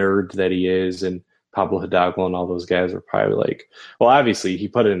nerd that he is, and Pablo Hidalgo and all those guys are probably like, well, obviously he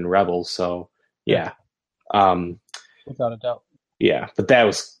put it in Rebels, so yeah. Without a doubt. Yeah, but that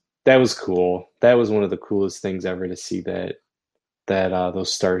was cool. That was one of the coolest things ever to see that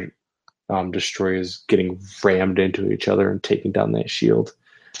those Star Destroyers getting rammed into each other and taking down that shield.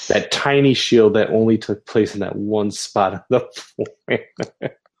 That tiny shield that only took place in that one spot of the floor.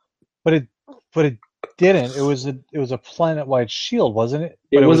 But it didn't. It was a planet-wide shield, wasn't it?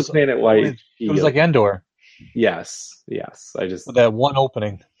 It was a planet-wide shield. It was like Endor. Yes. I just... With that one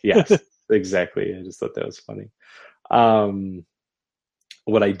opening. Yes, exactly. I just thought that was funny.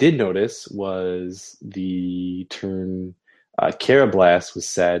 What I did notice was the term Carablast was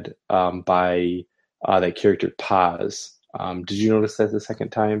said by that character Paz. Did you notice that the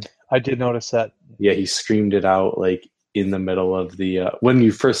second time? I did notice that. Yeah, he screamed it out like in the middle of the when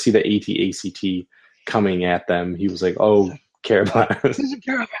you first see the AT-ACT coming at them. He was like, "Oh, Carablast." This is a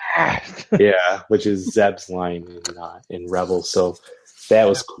Carablast. Yeah, which is Zeb's line in Rebels. So that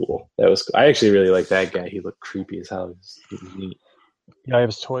was cool. I actually really like that guy. He looked creepy as hell. He was neat. Yeah, I have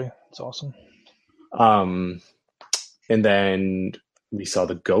his toy. It's awesome. And then we saw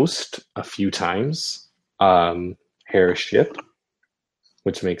the Ghost a few times. Hera's ship,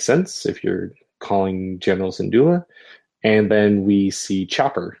 which makes sense if you're calling General Syndulla. And then we see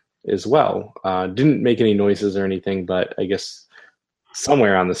Chopper as well. Didn't make any noises or anything, but I guess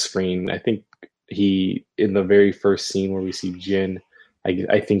somewhere on the screen, I think in the very first scene where we see Jyn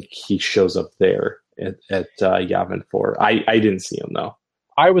I think he shows up there at Yavin 4. I didn't see him though.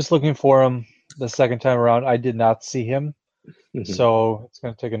 I was looking for him the second time around. I did not see him, Mhm. so it's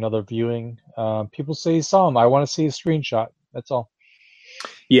going to take another viewing. People say he saw him. I want to see a screenshot. That's all.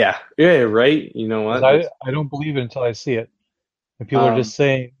 Yeah, right. You know what? 'Cause I don't believe it until I see it. And people are just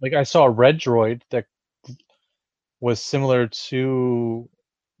saying, like, I saw a red droid that was similar to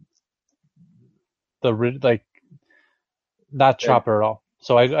like not Chopper at all.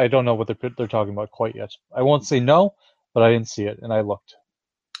 So I don't know what they're talking about quite yet. I won't say no, but I didn't see it, and I looked.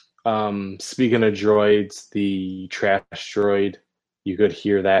 Speaking of droids, the trash droid, you could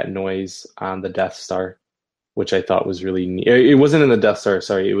hear that noise on the Death Star, which I thought was really neat. It wasn't in the Death Star,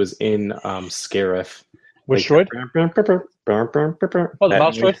 sorry. It was in Scarif. Which droid? Oh, the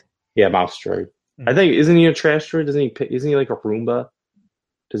mouse droid? Yeah, mouse droid. I think, isn't he a trash droid? Isn't he like a Roomba?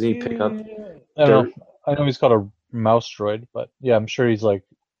 Doesn't he pick up? I don't know. I know he's called a mouse droid, but yeah, I'm sure he's like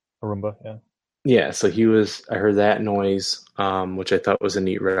a Roomba. Yeah. Yeah, so I heard that noise, which I thought was a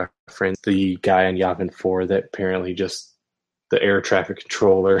neat reference. The guy on Yavin 4 that apparently just the air traffic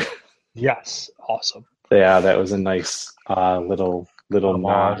controller. Yes, awesome. Yeah, that was a nice little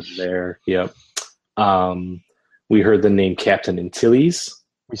nod there. Yep. We heard the name Captain Antilles.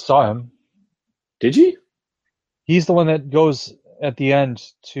 We saw him. Did you? He's the one that goes at the end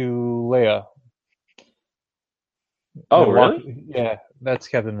to Leia. Oh, really? Yeah, that's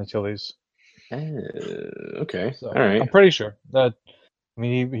Captain Antilles. Okay. So, all right. I'm pretty sure that. I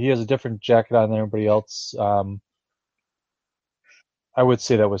mean, he has a different jacket on than everybody else. I would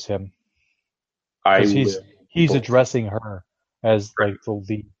say that was him. He's addressing her as like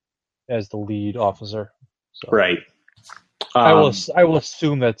the lead officer. So. Right. I will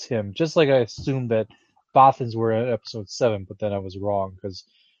assume that's him, just like I assumed that Bothans were in episode 7, but then I was wrong because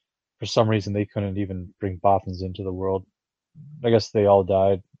for some reason they couldn't even bring Bothans into the world. I guess they all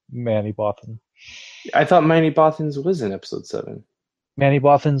died. Manny Bothan. I thought Manny Bothans was in episode 7. Manny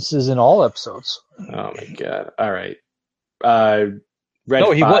Bothans is in all episodes. Oh my god! All right. No,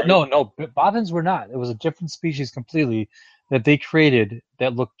 Bothans were not. It was a different species completely that they created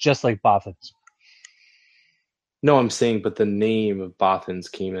that looked just like Bothans. No, I'm saying, but the name of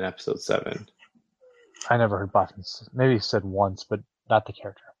Bothans came in episode 7. I never heard Bothans. Maybe he said once, but not the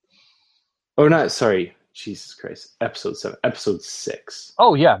character. Oh, not sorry. Jesus Christ. Episode 7. Episode 6.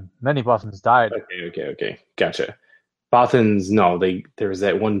 Oh yeah, many Bothans died. Okay. Gotcha. Bothans, no, there was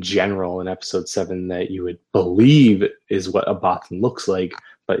that one general in episode 7 that you would believe is what a Bothan looks like,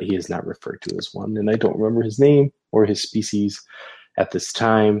 but he is not referred to as one, and I don't remember his name or his species at this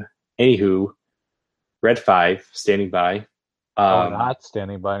time. Anywho, Red 5 standing by. Not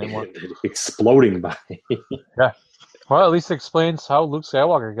standing by anymore. Exploding by. Yeah. Well, at least it explains how Luke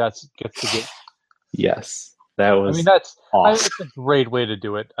Skywalker gets to get. Yes, that was. I mean, it's awesome. a great way to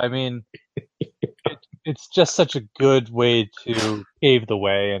do it. I mean, it's just such a good way to pave the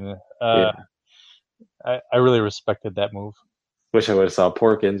way, and I really respected that move. Wish I would have saw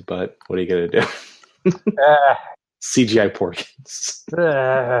Porkins, but what are you gonna do? CGI Porkins.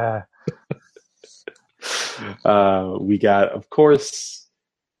 We got, of course,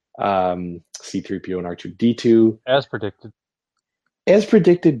 C-3PO and R2-D2. As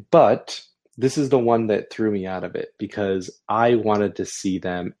predicted, but this is the one that threw me out of it because I wanted to see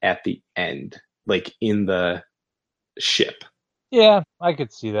them at the end, like in the ship. Yeah, I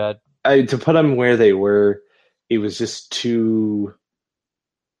could see that. To put them where they were, it was just too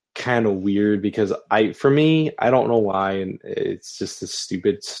kind of weird because for me, I don't know why, and it's just a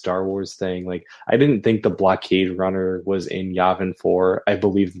stupid Star Wars thing. Like, I didn't think the blockade runner was in Yavin 4. I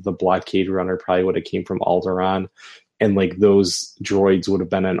believe that the blockade runner probably would have came from Alderaan, and like those droids would have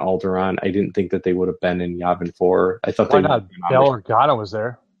been in Alderaan. I didn't think that they would have been in Yavin 4. I thought why not? Bail Organa was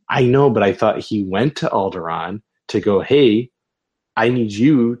there. I know, but I thought he went to Alderaan to go, hey, I need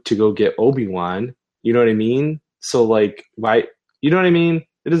you to go get Obi-Wan. You know what I mean? So like, why? You know what I mean?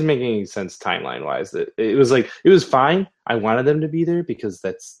 It doesn't make any sense timeline wise. It was like, it was fine. I wanted them to be there because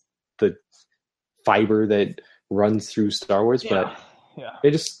that's the fiber that runs through Star Wars, but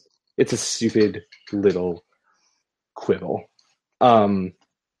it's a stupid little quibble. We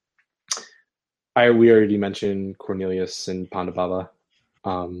already mentioned Cornelius and Ponda Baba.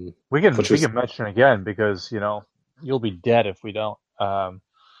 We can mention again because you'll be dead if we don't.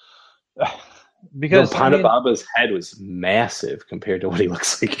 Because Ponda Baba's head was massive compared to what he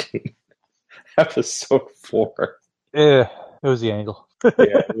looks like in episode 4. It was the angle.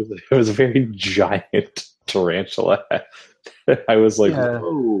 It was a very giant tarantula head. I was like,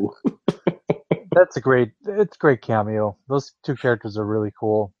 whoa. It's a great cameo. Those two characters are really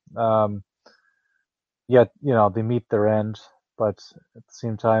cool. Yet, they meet their end, but at the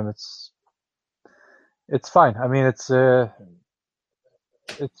same time, it's fine. I mean, it's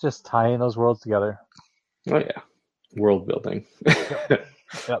just tying those worlds together. Oh yeah, world building.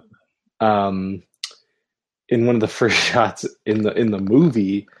 Yep. In one of the first shots in the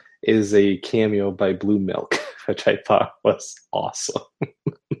movie is a cameo by Blue Milk, which I thought was awesome.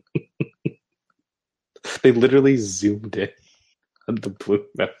 They literally zoomed in on the Blue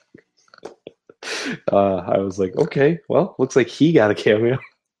Milk. I was like, okay, well, looks like he got a cameo.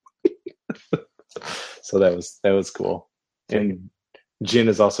 So that was cool. And Jin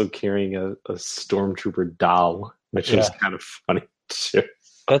is also carrying a stormtrooper doll, which is kind of funny too.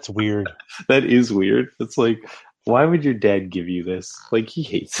 That's weird. That is weird. It's like, why would your dad give you this? Like, he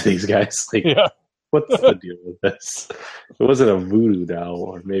hates these guys. Like, what's the deal with this? It wasn't a voodoo doll,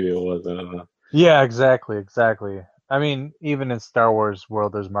 or maybe it was. I don't know. Yeah, exactly. I mean, even in Star Wars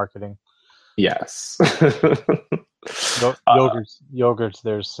world, there's marketing. Yes. Yogurt's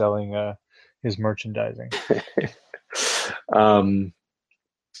there selling his merchandising. Bail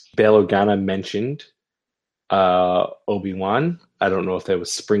Organa mentioned Obi-Wan. I don't know if that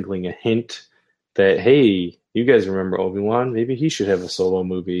was sprinkling a hint that, hey, you guys remember Obi-Wan? Maybe he should have a solo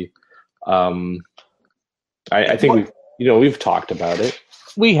movie. I think we've talked about it.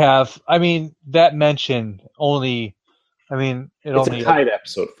 We have. I mean, that mention only. I mean, it's only tied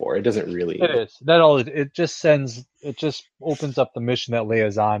episode 4. It doesn't really. It is. That all. It just sends. It just opens up the mission that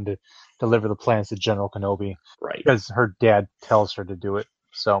Leia's on to deliver the plans to General Kenobi. Right. Because her dad tells her to do it.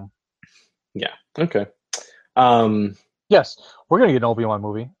 So. Yeah. Okay. Yes, we're gonna get an Obi-Wan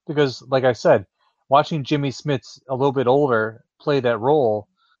movie because, like I said, watching Jimmy Smits a little bit older play that role,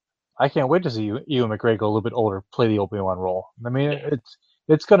 I can't wait to see Ewan McGregor a little bit older play the Obi-Wan role. I mean,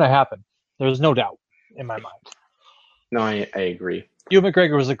 it's gonna happen. There's no doubt in my mind. No, I agree. Ewan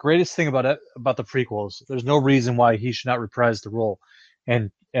McGregor was the greatest thing about the prequels. There's no reason why he should not reprise the role,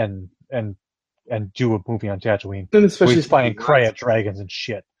 and do a movie on Tatooine. And especially he's fighting Krayt dragons and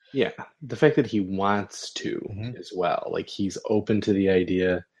shit. Yeah, the fact that he wants to as well. Like, he's open to the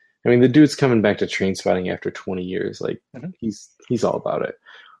idea. I mean, the dude's coming back to Trainspotting after 20 years. Like, he's all about it.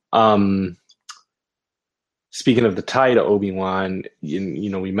 Speaking of the tie to Obi-Wan,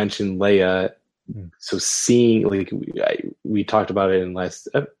 we mentioned Leia. So seeing, like, we talked about it in last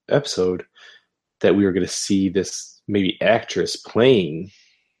episode, that we were going to see this maybe actress playing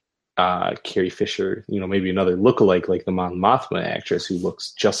Carrie Fisher, maybe another lookalike like the Mon Mothma actress who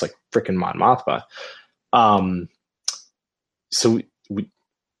looks just like frickin' Mon Mothma. So we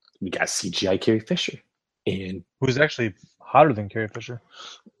got CGI Carrie Fisher, and who's actually hotter than Carrie Fisher.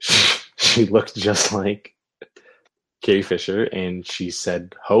 She looked just like Carrie Fisher, and she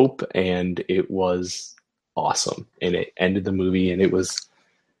said hope, and it was awesome. And it ended the movie, and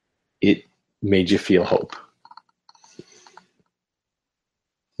it made you feel hope.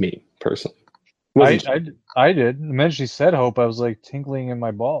 Me personally, I did. The minute she said hope, I was like tingling in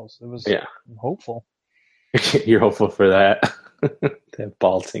my balls. It was hopeful. You're hopeful for that that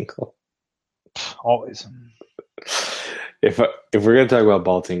ball tinkle. Always. If we're going to talk about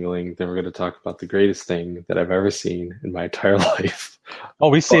ball tingling, then we're going to talk about the greatest thing that I've ever seen in my entire life. Oh,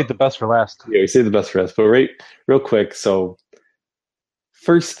 we saved the best for last. Yeah, we saved the best for last. But real quick, so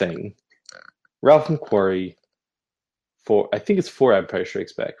first thing, Ralph McQuarrie, I think it's for Empire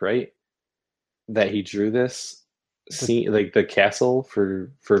Strikes Back, right? That he drew this scene, like the castle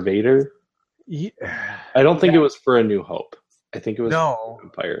for Vader. Yeah. I don't think it was for A New Hope. I think it was for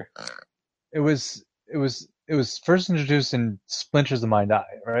Empire. It was first introduced in Splinters of the Mind Eye,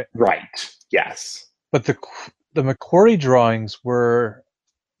 right? Right. Yes. But the McQuarrie drawings were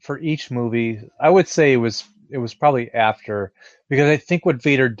for each movie. I would say it was probably after, because I think what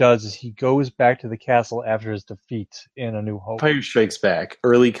Vader does is he goes back to the castle after his defeat in A New Hope. Empire Strikes Back,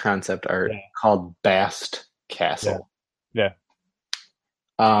 early concept art called Bast Castle. Yeah.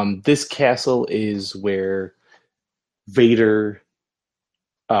 This castle is where Vader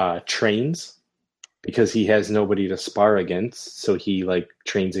trains, because he has nobody to spar against, so he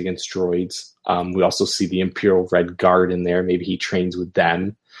trains against droids. We also see the Imperial Red Guard in there. Maybe he trains with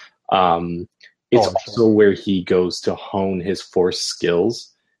them. It's also where he goes to hone his Force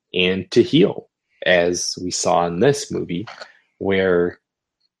skills and to heal, as we saw in this movie, where,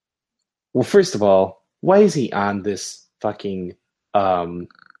 well, first of all, why is he on this fucking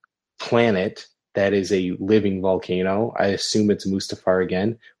planet that is a living volcano? I assume it's Mustafar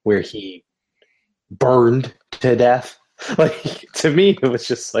again, where he burned to death. To me, it was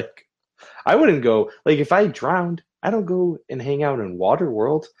just I wouldn't go, if I drowned, I don't go and hang out in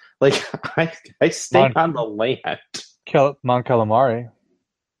Waterworld. I stay on the land. Mon Calamari.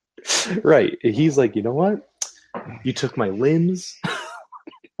 Right. He's like, you know what? You took my limbs.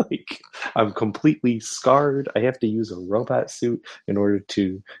 Like, I'm completely scarred. I have to use a robot suit in order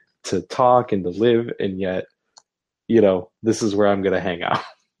to talk and to live, and yet, this is where I'm going to hang out.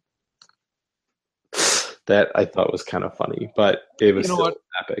 That I thought was kind of funny, but it was still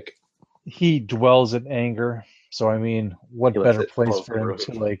epic. He dwells in anger, so I mean, what better place for him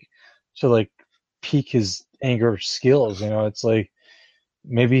to peak his anger skills? It's like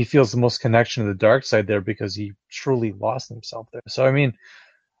maybe he feels the most connection to the dark side there because he truly lost himself there. So I mean,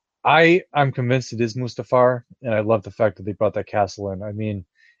 I'm convinced it is Mustafar, and I love the fact that they brought that castle in. I mean,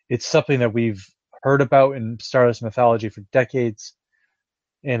 it's something that we've heard about in Stardust mythology for decades,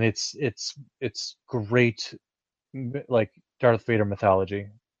 and it's great, like Darth Vader mythology,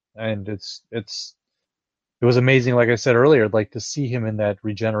 and it was amazing. Like I said earlier, like to see him in that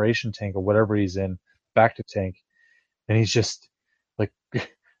regeneration tank or whatever he's in, back to tank, and he's just like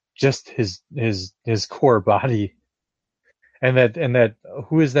just his core body. And that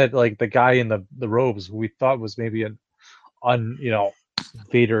who is that, like the guy in the robes who we thought was maybe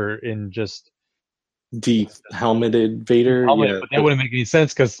Vader in just deep helmeted Vader. But that wouldn't make any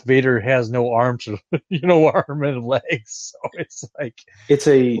sense because Vader has no arms, arm and legs. So it's like it's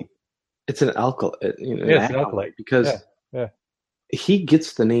an acolyte, it's an acolyte because he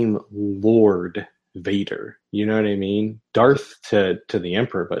gets the name Lord Vader. You know what I mean? Darth to the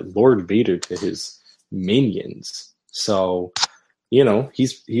Emperor, but Lord Vader to his minions. So,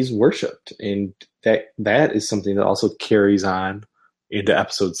 he's worshipped, and that is something that also carries on into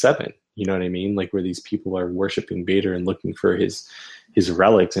Episode 7. You know what I mean? Like where these people are worshiping Vader and looking for his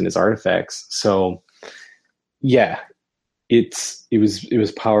relics and his artifacts. So, yeah, it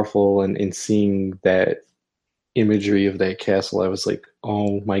was powerful, and seeing that imagery of that castle, I was like,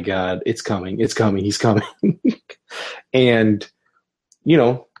 oh my God, it's coming, he's coming, and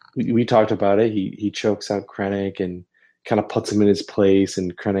we talked about it. He chokes out Krennic and kind of puts him in his place.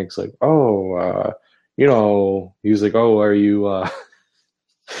 And Krennic's like, he was like, oh, are you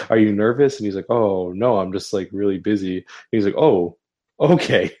nervous? And he's like, oh, no, I'm just like really busy. And he's like, oh,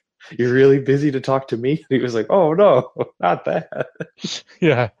 okay. You're really busy to talk to me? And he was like, oh, no, not that.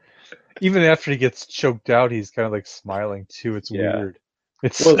 Yeah. Even after he gets choked out, he's kind of like smiling too. It's weird.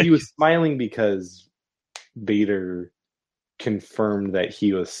 He was smiling because Vader confirmed that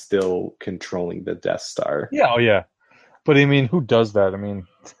he was still controlling the Death Star. Yeah, oh yeah. But I mean, who does that? I mean,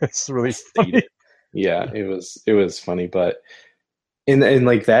 it's really funny. Yeah, it was funny, but in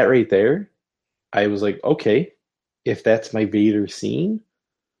like that right there, I was like, okay, if that's my Vader scene,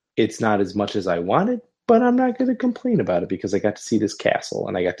 it's not as much as I wanted, but I'm not going to complain about it because I got to see this castle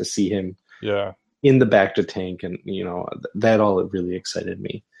and I got to see him in the back to tank, and that all really excited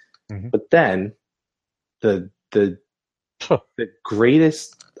me. Mm-hmm. But then the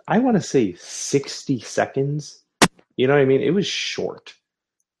greatest, I want to say 60 seconds. You know what I mean? It was short,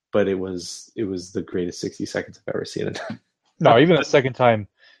 but it was the greatest 60 seconds I've ever seen it. No, even the second time,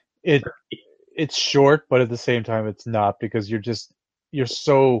 it's short, but at the same time, it's not, because you're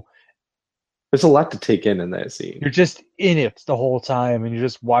so. There's a lot to take in that scene. You're just in it the whole time, and you're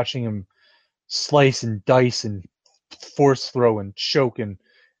just watching him slice and dice and force throw and choke and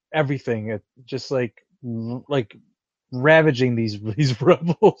everything. It just like ravaging these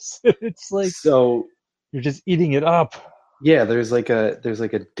rebels. It's like, so you're just eating it up. Yeah, there's like a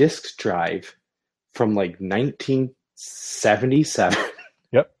disk drive from like 1977.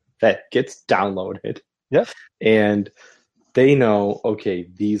 Yep. That gets downloaded. Yep. And they know, okay,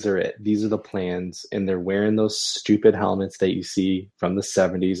 these are it. These are the plans, and they're wearing those stupid helmets that you see from the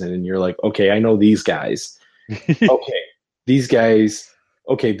 70s, and you're like, okay, I know these guys. Okay, these guys.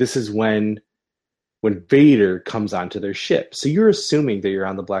 Okay, this is when Vader comes onto their ship. So you're assuming that you're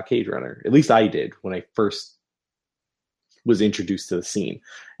on the Blockade Runner. At least I did when I first was introduced to the scene.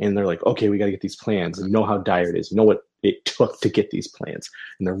 And they're like, okay, we got to get these plans and know how dire it is. You know what it took to get these plans.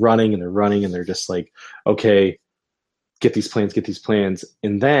 And they're running and they're running and they're just like, okay, get these plans.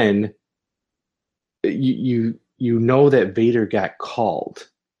 And then you know that Vader got called.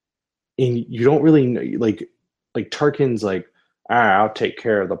 And you don't really know, like Tarkin's like, I'll take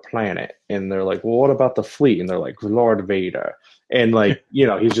care of the planet. And they're like, well, what about the fleet? And they're like, Lord Vader. And like,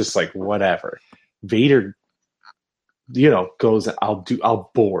 he's just like, whatever. Vader, goes,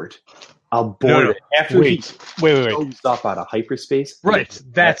 I'll board it. After he shows up out of hyperspace. Right.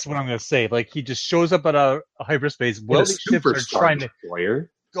 That's what I'm going to say. Like, he just shows up at a hyperspace. Well, the ships are trying to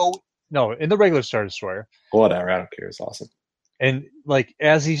go. No, in the regular Star Destroyer. Whatever. I don't care. It's awesome. And like,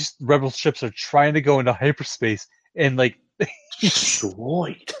 as these rebel ships are trying to go into hyperspace, and like,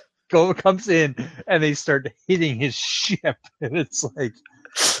 destroyed comes in and they start hitting his ship, and it's like,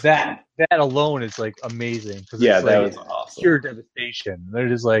 that alone is like amazing. Yeah, it's that like was awesome. pure devastation. They're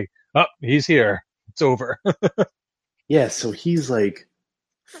just like, oh, he's here. It's over. Yeah, so he's like,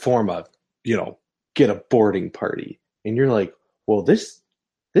 form a, get a boarding party. And you're like, well, this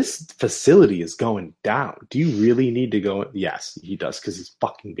facility is going down. Do you really need to go? Yes, he does, because he's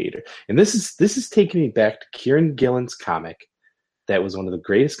fucking Vader. And this is taking me back to Kieran Gillen's comic. That was one of the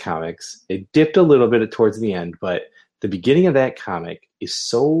greatest comics. It dipped a little bit towards the end, but the beginning of that comic is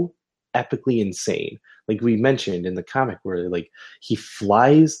so epically insane. Like we mentioned in the comic, where like he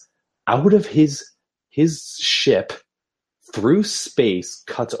flies out of his ship through space,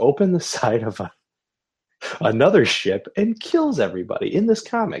 cuts open the side of another ship, and kills everybody in this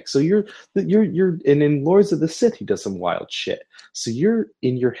comic. So you're and in Lords of the Sith, he does some wild shit. So you're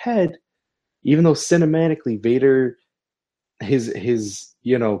in your head, even though cinematically Vader, his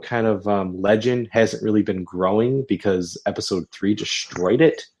kind of legend hasn't really been growing because Episode 3 destroyed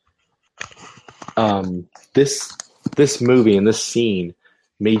it. This movie and this scene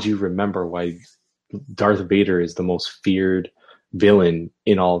made you remember why Darth Vader is the most feared villain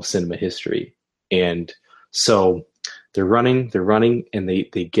in all of cinema history. And so they're running, and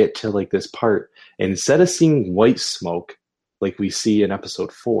they get to like this part, and instead of seeing white smoke like we see in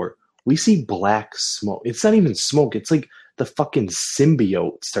Episode 4, we see black smoke. It's not even smoke. It's like the fucking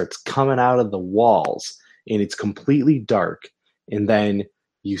symbiote starts coming out of the walls, and it's completely dark. And then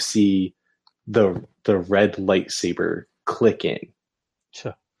you see the red lightsaber click in.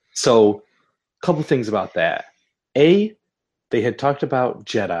 Sure. So, a couple things about that. A, they had talked about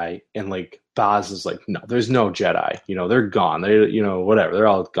Jedi, and like Boz is like, no, there's no Jedi. They're gone. They, whatever. They're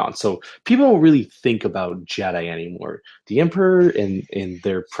all gone. So people don't really think about Jedi anymore. The Emperor and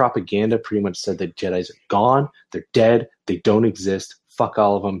their propaganda pretty much said that Jedis are gone. They're dead. They don't exist. Fuck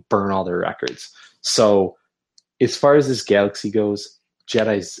all of them. Burn all their records. So as far as this galaxy goes,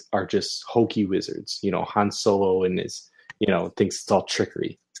 Jedis are just hokey wizards. Han Solo and his, thinks it's all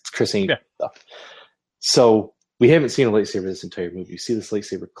trickery. It's Chris Angel stuff. So we haven't seen a lightsaber this entire movie. You see this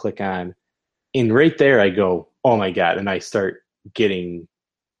lightsaber click on, and right there I go, oh my God. And I start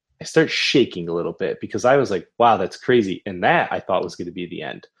shaking a little bit, because I was like, wow, that's crazy. And that I thought was going to be the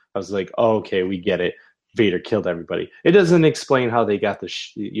end. I was like, oh, okay, we get it. Vader killed everybody. It doesn't explain how they got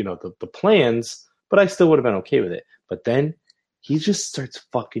the plans, but I still would have been okay with it. But then he just starts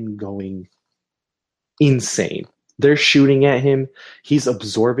fucking going insane. They're shooting at him. He's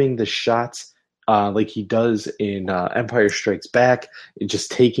absorbing the shots. Like he does in Empire Strikes Back, and just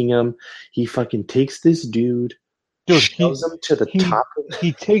taking him. He fucking takes this dude, shoves him to the top.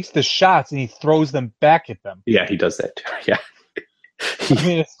 He takes the shots and he throws them back at them. Yeah, he does that too. Yeah. I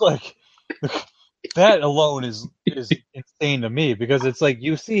mean, it's like that alone is insane to me, because it's like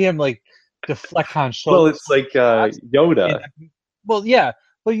you see him like deflect Han Solo. Well, it's like Yoda. Well, yeah,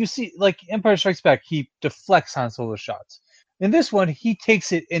 but you see, like Empire Strikes Back, he deflects Han Solo shots. In this one, he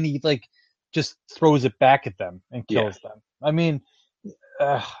takes it and he like just throws it back at them and kills them. I mean,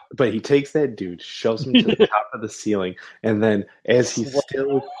 but he takes that dude, shoves him to the top of the ceiling, and then as he's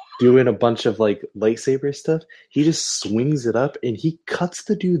still doing a bunch of like lightsaber stuff, he just swings it up and he cuts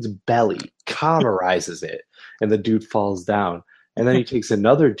the dude's belly, cauterizes it, and the dude falls down. And then he takes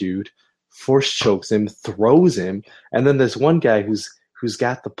another dude, force chokes him, throws him, and then this one guy who's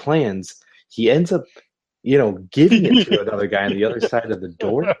got the plans, he ends up giving it to another guy on the other side of the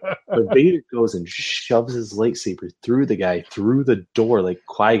door. But Vader goes and shoves his lightsaber through the guy, through the door, like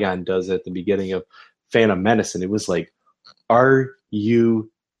Qui-Gon does at the beginning of Phantom Menace. And it was like, are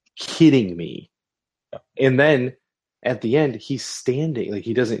you kidding me? And then at the end, he's standing, like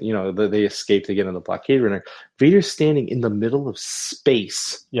he doesn't, they escape to get on the blockade runner. Vader's standing in the middle of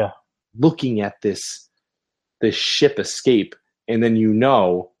space, looking at this ship escape. And then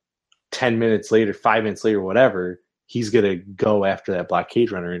 10 minutes later, 5 minutes later, whatever, he's going to go after that blockade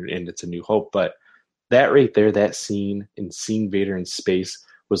runner, and it's A New Hope. But that right there, that scene, and seeing Vader in space,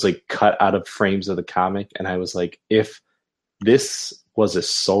 was like cut out of frames of the comic. And I was like, if this was a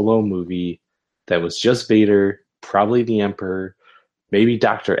solo movie that was just Vader, probably the Emperor, maybe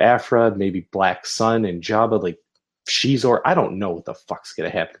Dr. Aphra, maybe Black Sun and Jabba, like Shizor, I don't know what the fuck's going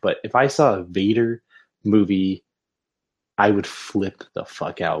to happen. But if I saw a Vader movie, I would flip the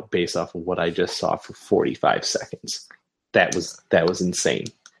fuck out based off of what I just saw for 45 seconds. That was insane.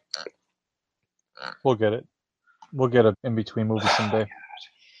 We'll get it. We'll get an in-between movie someday.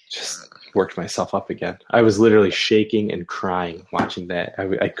 Just worked myself up again. I was literally shaking and crying watching that.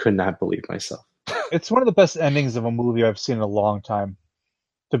 I could not believe myself. It's one of the best endings of a movie I've seen in a long time,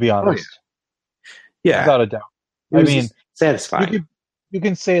 to be honest. Yeah. Without a doubt. I mean, satisfying. You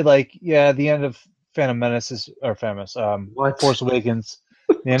can say, like, yeah, the end of Phantom Menace Force Awakens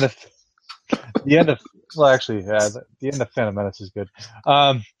The end of well, actually, the end of Phantom Menace is good.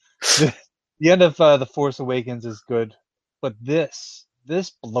 The end of The Force Awakens is good, but this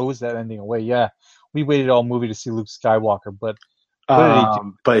blows that ending away. Yeah, we waited all movie to see Luke Skywalker, but what did he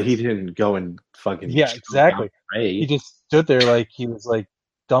do? But he didn't go and fucking Yeah, exactly. Rey. He just stood there like he was like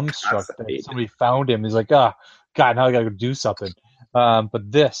dumbstruck that Fascinated. somebody found him. He's like, God, now I gotta go do something.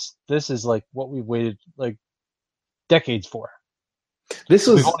 But this is like what we waited like decades for. This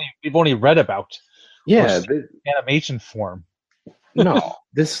was We've only read about. yeah. Animation form. No,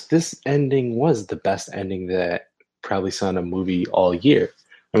 this ending was the best ending that probably saw in a movie all year.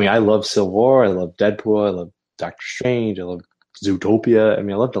 I mean, I love Civil War, I love Deadpool, I love Doctor Strange, I love Zootopia. I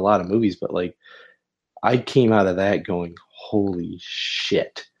mean, I loved a lot of movies, but like, I came out of that going, "Holy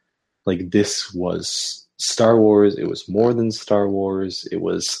shit!" Like, this was Star Wars. It was more than Star Wars. It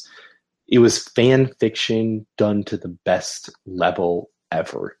was fan fiction done to the best level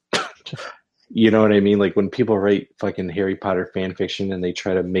ever. You know what I mean? Like when people write fucking Harry Potter fan fiction and they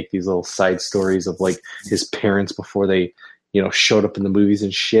try to make these little side stories of like his parents before they, showed up in the movies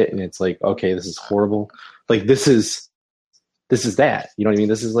and shit. And it's like, okay, this is horrible. Like this is that, you know what I mean?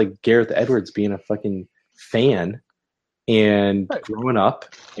 This is like Gareth Edwards being a fucking fan and growing up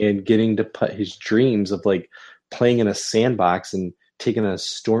and getting to put his dreams of like playing in a sandbox and taking a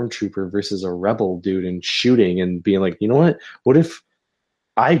stormtrooper versus a rebel dude and shooting and being like, you know what if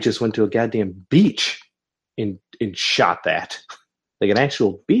I just went to a goddamn beach and shot that, like an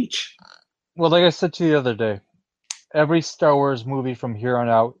actual beach. Well, like I said to you the other day, every Star Wars movie from here on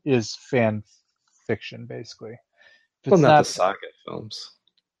out is fan fiction, basically. Well, not the saga films.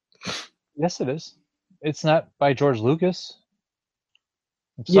 Yes, it is. It's not by George Lucas.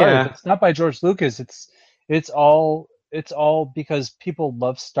 I'm sorry, Yeah. it's not by George Lucas. It's all because people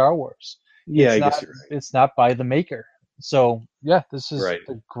love Star Wars. Yeah, I guess you're right. It's not by the maker. So yeah, this is Right.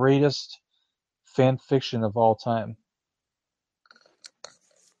 the greatest fan fiction of all time.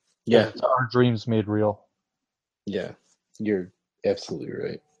 Yeah, It's our dreams made real. yeah, you're absolutely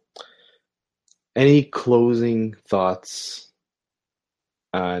right. Any closing thoughts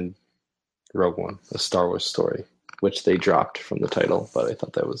on Rogue One, a Star Wars story, which they dropped from the title, but I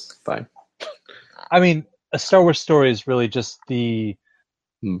thought that was fine. I mean, a Star Wars story is really just the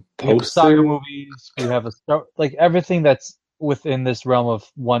we have saga movies. We have like everything that's within this realm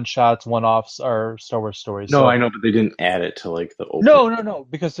of one shots, one offs are Star Wars stories. No, so, I know, but they didn't add it to like the open. No,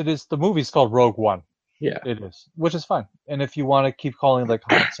 because the movie's called Rogue One. Yeah, it is, which is fine. And if you want to keep calling like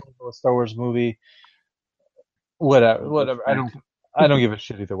Han Solo a Star Wars movie, whatever. I don't give a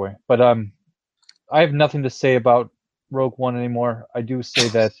shit either way. But I have nothing to say about Rogue One anymore. I do say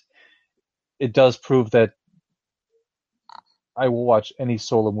that it does prove that I will watch any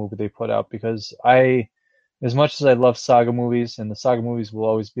solo movie they put out because as much as I love saga movies, and the saga movies will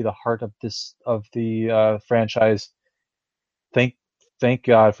always be the heart of the franchise. Thank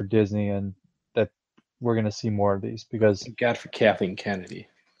God for Disney and that we're gonna see more of these because thank God for Kathleen Kennedy.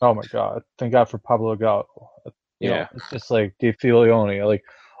 Oh my God! Thank God for Pablo Gallo. Yeah, it's just like Dave Filoni, like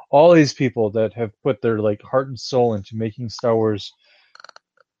all these people that have put their like heart and soul into making Star Wars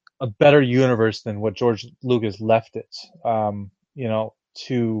a better universe than what George Lucas left it.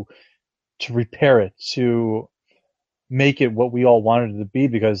 To repair it, to make it what we all wanted it to be,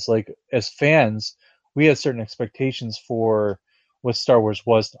 because like as fans, we had certain expectations for what Star Wars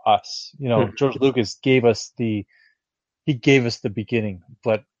was to us. George Lucas gave us the beginning,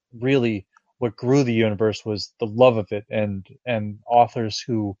 but really what grew the universe was the love of it and authors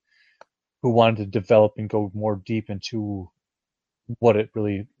who wanted to develop and go more deep into what it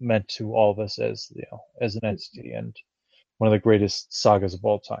really meant to all of us as an entity, and one of the greatest sagas of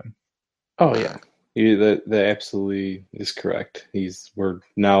all time. Oh yeah, that absolutely is correct. We're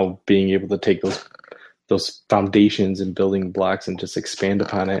now being able to take those foundations and building blocks and just expand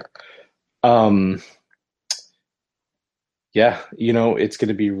upon it. Yeah, it's going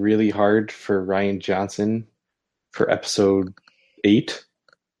to be really hard for Rian Johnson for episode 8,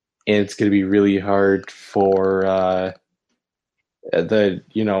 and it's going to be really hard for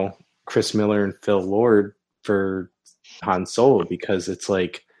Chris Miller and Phil Lord for Han Solo, because it's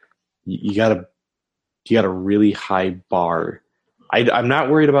like you got a really high bar. I'm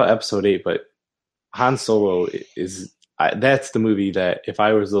not worried about episode 8, but Han Solo that's the movie that if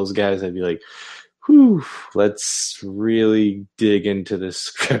I was those guys, I'd be like, whew, let's really dig into this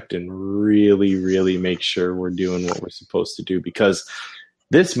script and really, really make sure we're doing what we're supposed to do. Because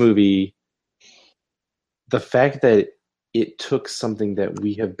this movie, the fact that it took something that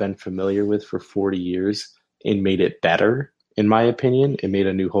we have been familiar with for 40 years and made it better, in my opinion, it made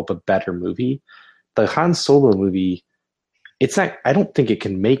A New Hope a better movie. The Han Solo movie, it's not. I don't think it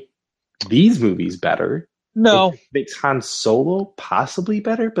can make these movies better. No, It makes Han Solo possibly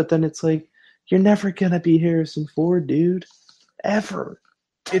better, but then it's like you're never gonna be Harrison Ford, dude, ever.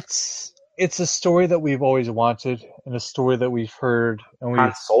 it's a story that we've always wanted, and a story that we've heard, and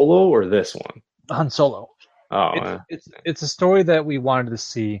Han Solo or this one? Han Solo. Oh, It's a story that we wanted to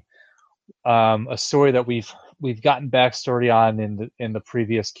see, a story that we've gotten backstory on in the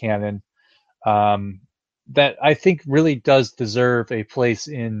previous canon, that I think really does deserve a place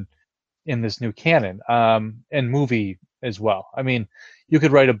in this new canon, and movie as well. I mean, you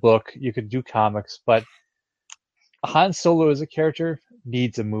could write a book, you could do comics, but Han Solo as a character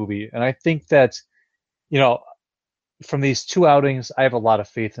needs a movie, and I think that, from these two outings, I have a lot of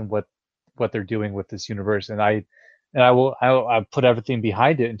faith in what they're doing with this universe, and I'll put everything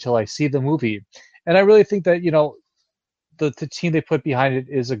behind it until I see the movie. And I really think that the team they put behind it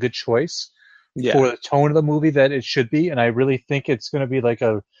is a good choice for the tone of the movie that it should be, and I really think it's going to be like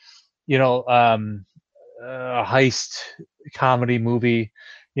a heist comedy movie,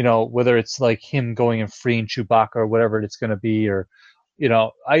 whether it's like him going and freeing Chewbacca or whatever it's going to be, or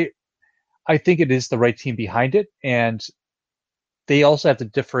I think it is the right team behind it, and they also have to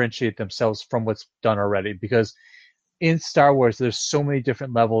differentiate themselves from what's done already, because in Star Wars there's so many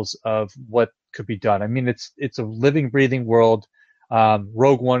different levels of what could be done. I mean, it's a living, breathing world.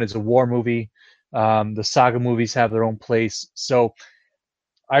 Rogue One is a war movie. The saga movies have their own place, so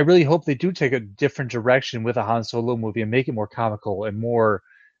I really hope they do take a different direction with a Han Solo movie and make it more comical and more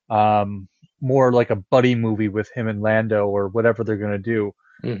like a buddy movie with him and Lando or whatever they're going to do.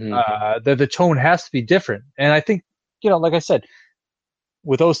 Mm-hmm. The tone has to be different, and I think like I said,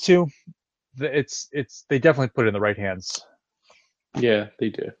 with those two, they definitely put it in the right hands. Yeah, they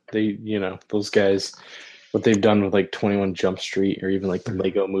do. They those guys, what they've done with like 21 Jump Street or even like the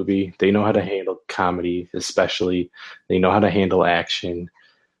Lego Movie, they know how to handle comedy, especially. They know how to handle action.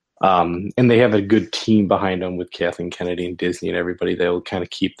 And they have a good team behind them with Kathleen Kennedy and Disney and everybody. They'll kind of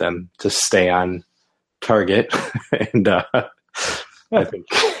keep them to stay on target. And I think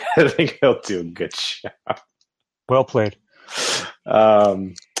they'll do a good job. Well played. All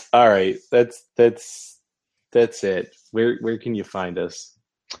right, that's it. Where can you find us?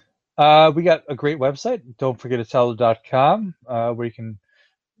 We got a great website, don'tforgetatoutloud.com, where you can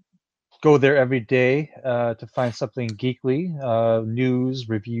go there every day to find something geekly, news,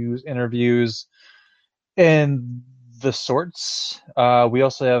 reviews, interviews, and the sorts. We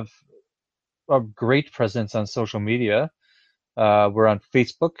also have a great presence on social media. We're on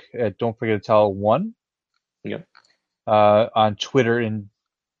Facebook at Don't Forget to Towel 1. Yep. On Twitter and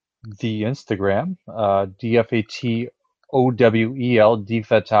the Instagram, DFATOWEL,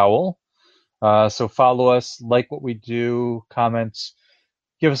 DFATowel. So follow us, like what we do, comment,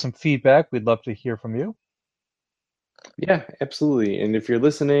 give us some feedback. We'd love to hear from you. Yeah, absolutely. And if you're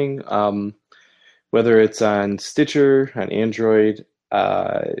listening, whether it's on Stitcher, on Android,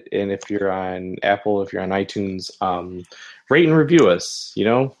 and if you're on Apple, if you're on iTunes, rate and review us,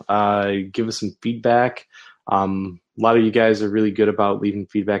 give us some feedback. A lot of you guys are really good about leaving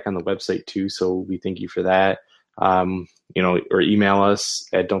feedback on the website too, so we thank you for that. Or email us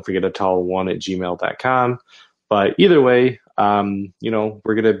at don'tforgetatowl1@gmail.com. But either way,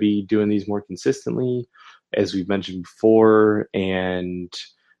 we're going to be doing these more consistently, as we've mentioned before, and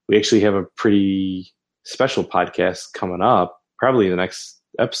we actually have a pretty special podcast coming up, probably the next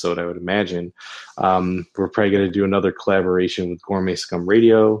episode, I would imagine. We're probably going to do another collaboration with Gourmet Scum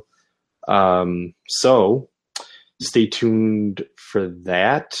Radio. So stay tuned for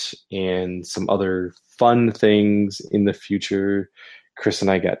that and some other fun things in the future. Chris and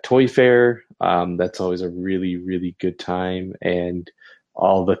I got Toy Fair. That's always a really, really good time. And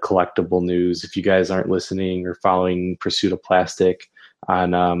all the collectible news. If you guys aren't listening or following Pursuit of Plastic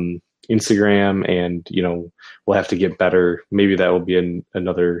on Instagram, and, we'll have to get better. Maybe that will be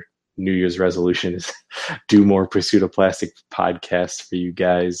another New Year's resolution, is do more Pursuit of Plastic podcasts for you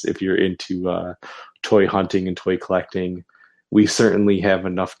guys. If you're into toy hunting and toy collecting, we certainly have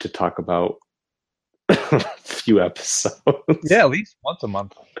enough to talk about. A few episodes. Yeah, at least once a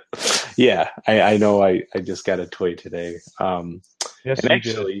month. Yeah, I know. I just got a toy today. Yes, and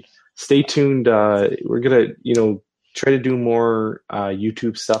actually, stay tuned. We're gonna, try to do more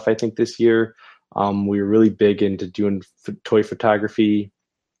YouTube stuff, I think, this year. We were really big into doing toy photography.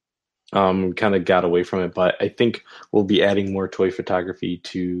 Kind of got away from it, but I think we'll be adding more toy photography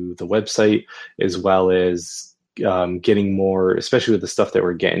to the website, as well as getting more, especially with the stuff that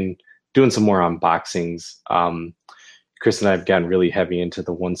we're getting, doing some more unboxings. Chris and I have gotten really heavy into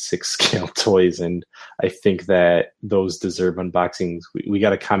the 1/6 scale toys, and I think that those deserve unboxings. We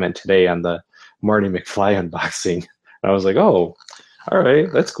got a comment today on the Marty McFly unboxing. I was like, oh, all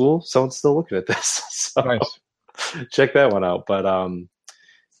right, that's cool. Someone's still looking at this. So Nice. check that one out. But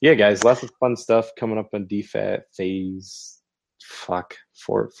yeah, guys, lots of fun stuff coming up on DFAT phase.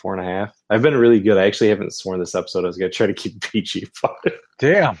 4.5. I've been really good. I actually haven't sworn this episode. I was gonna try to keep PG.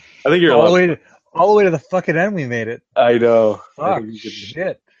 Damn. I think you're all the way to the fucking end. We made it. I know. Fuck.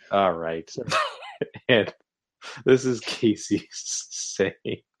 Shit. All right. And this is Casey saying,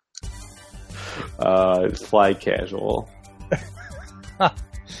 fly casual.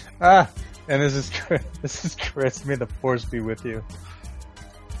 And this is Chris. May the force be with you.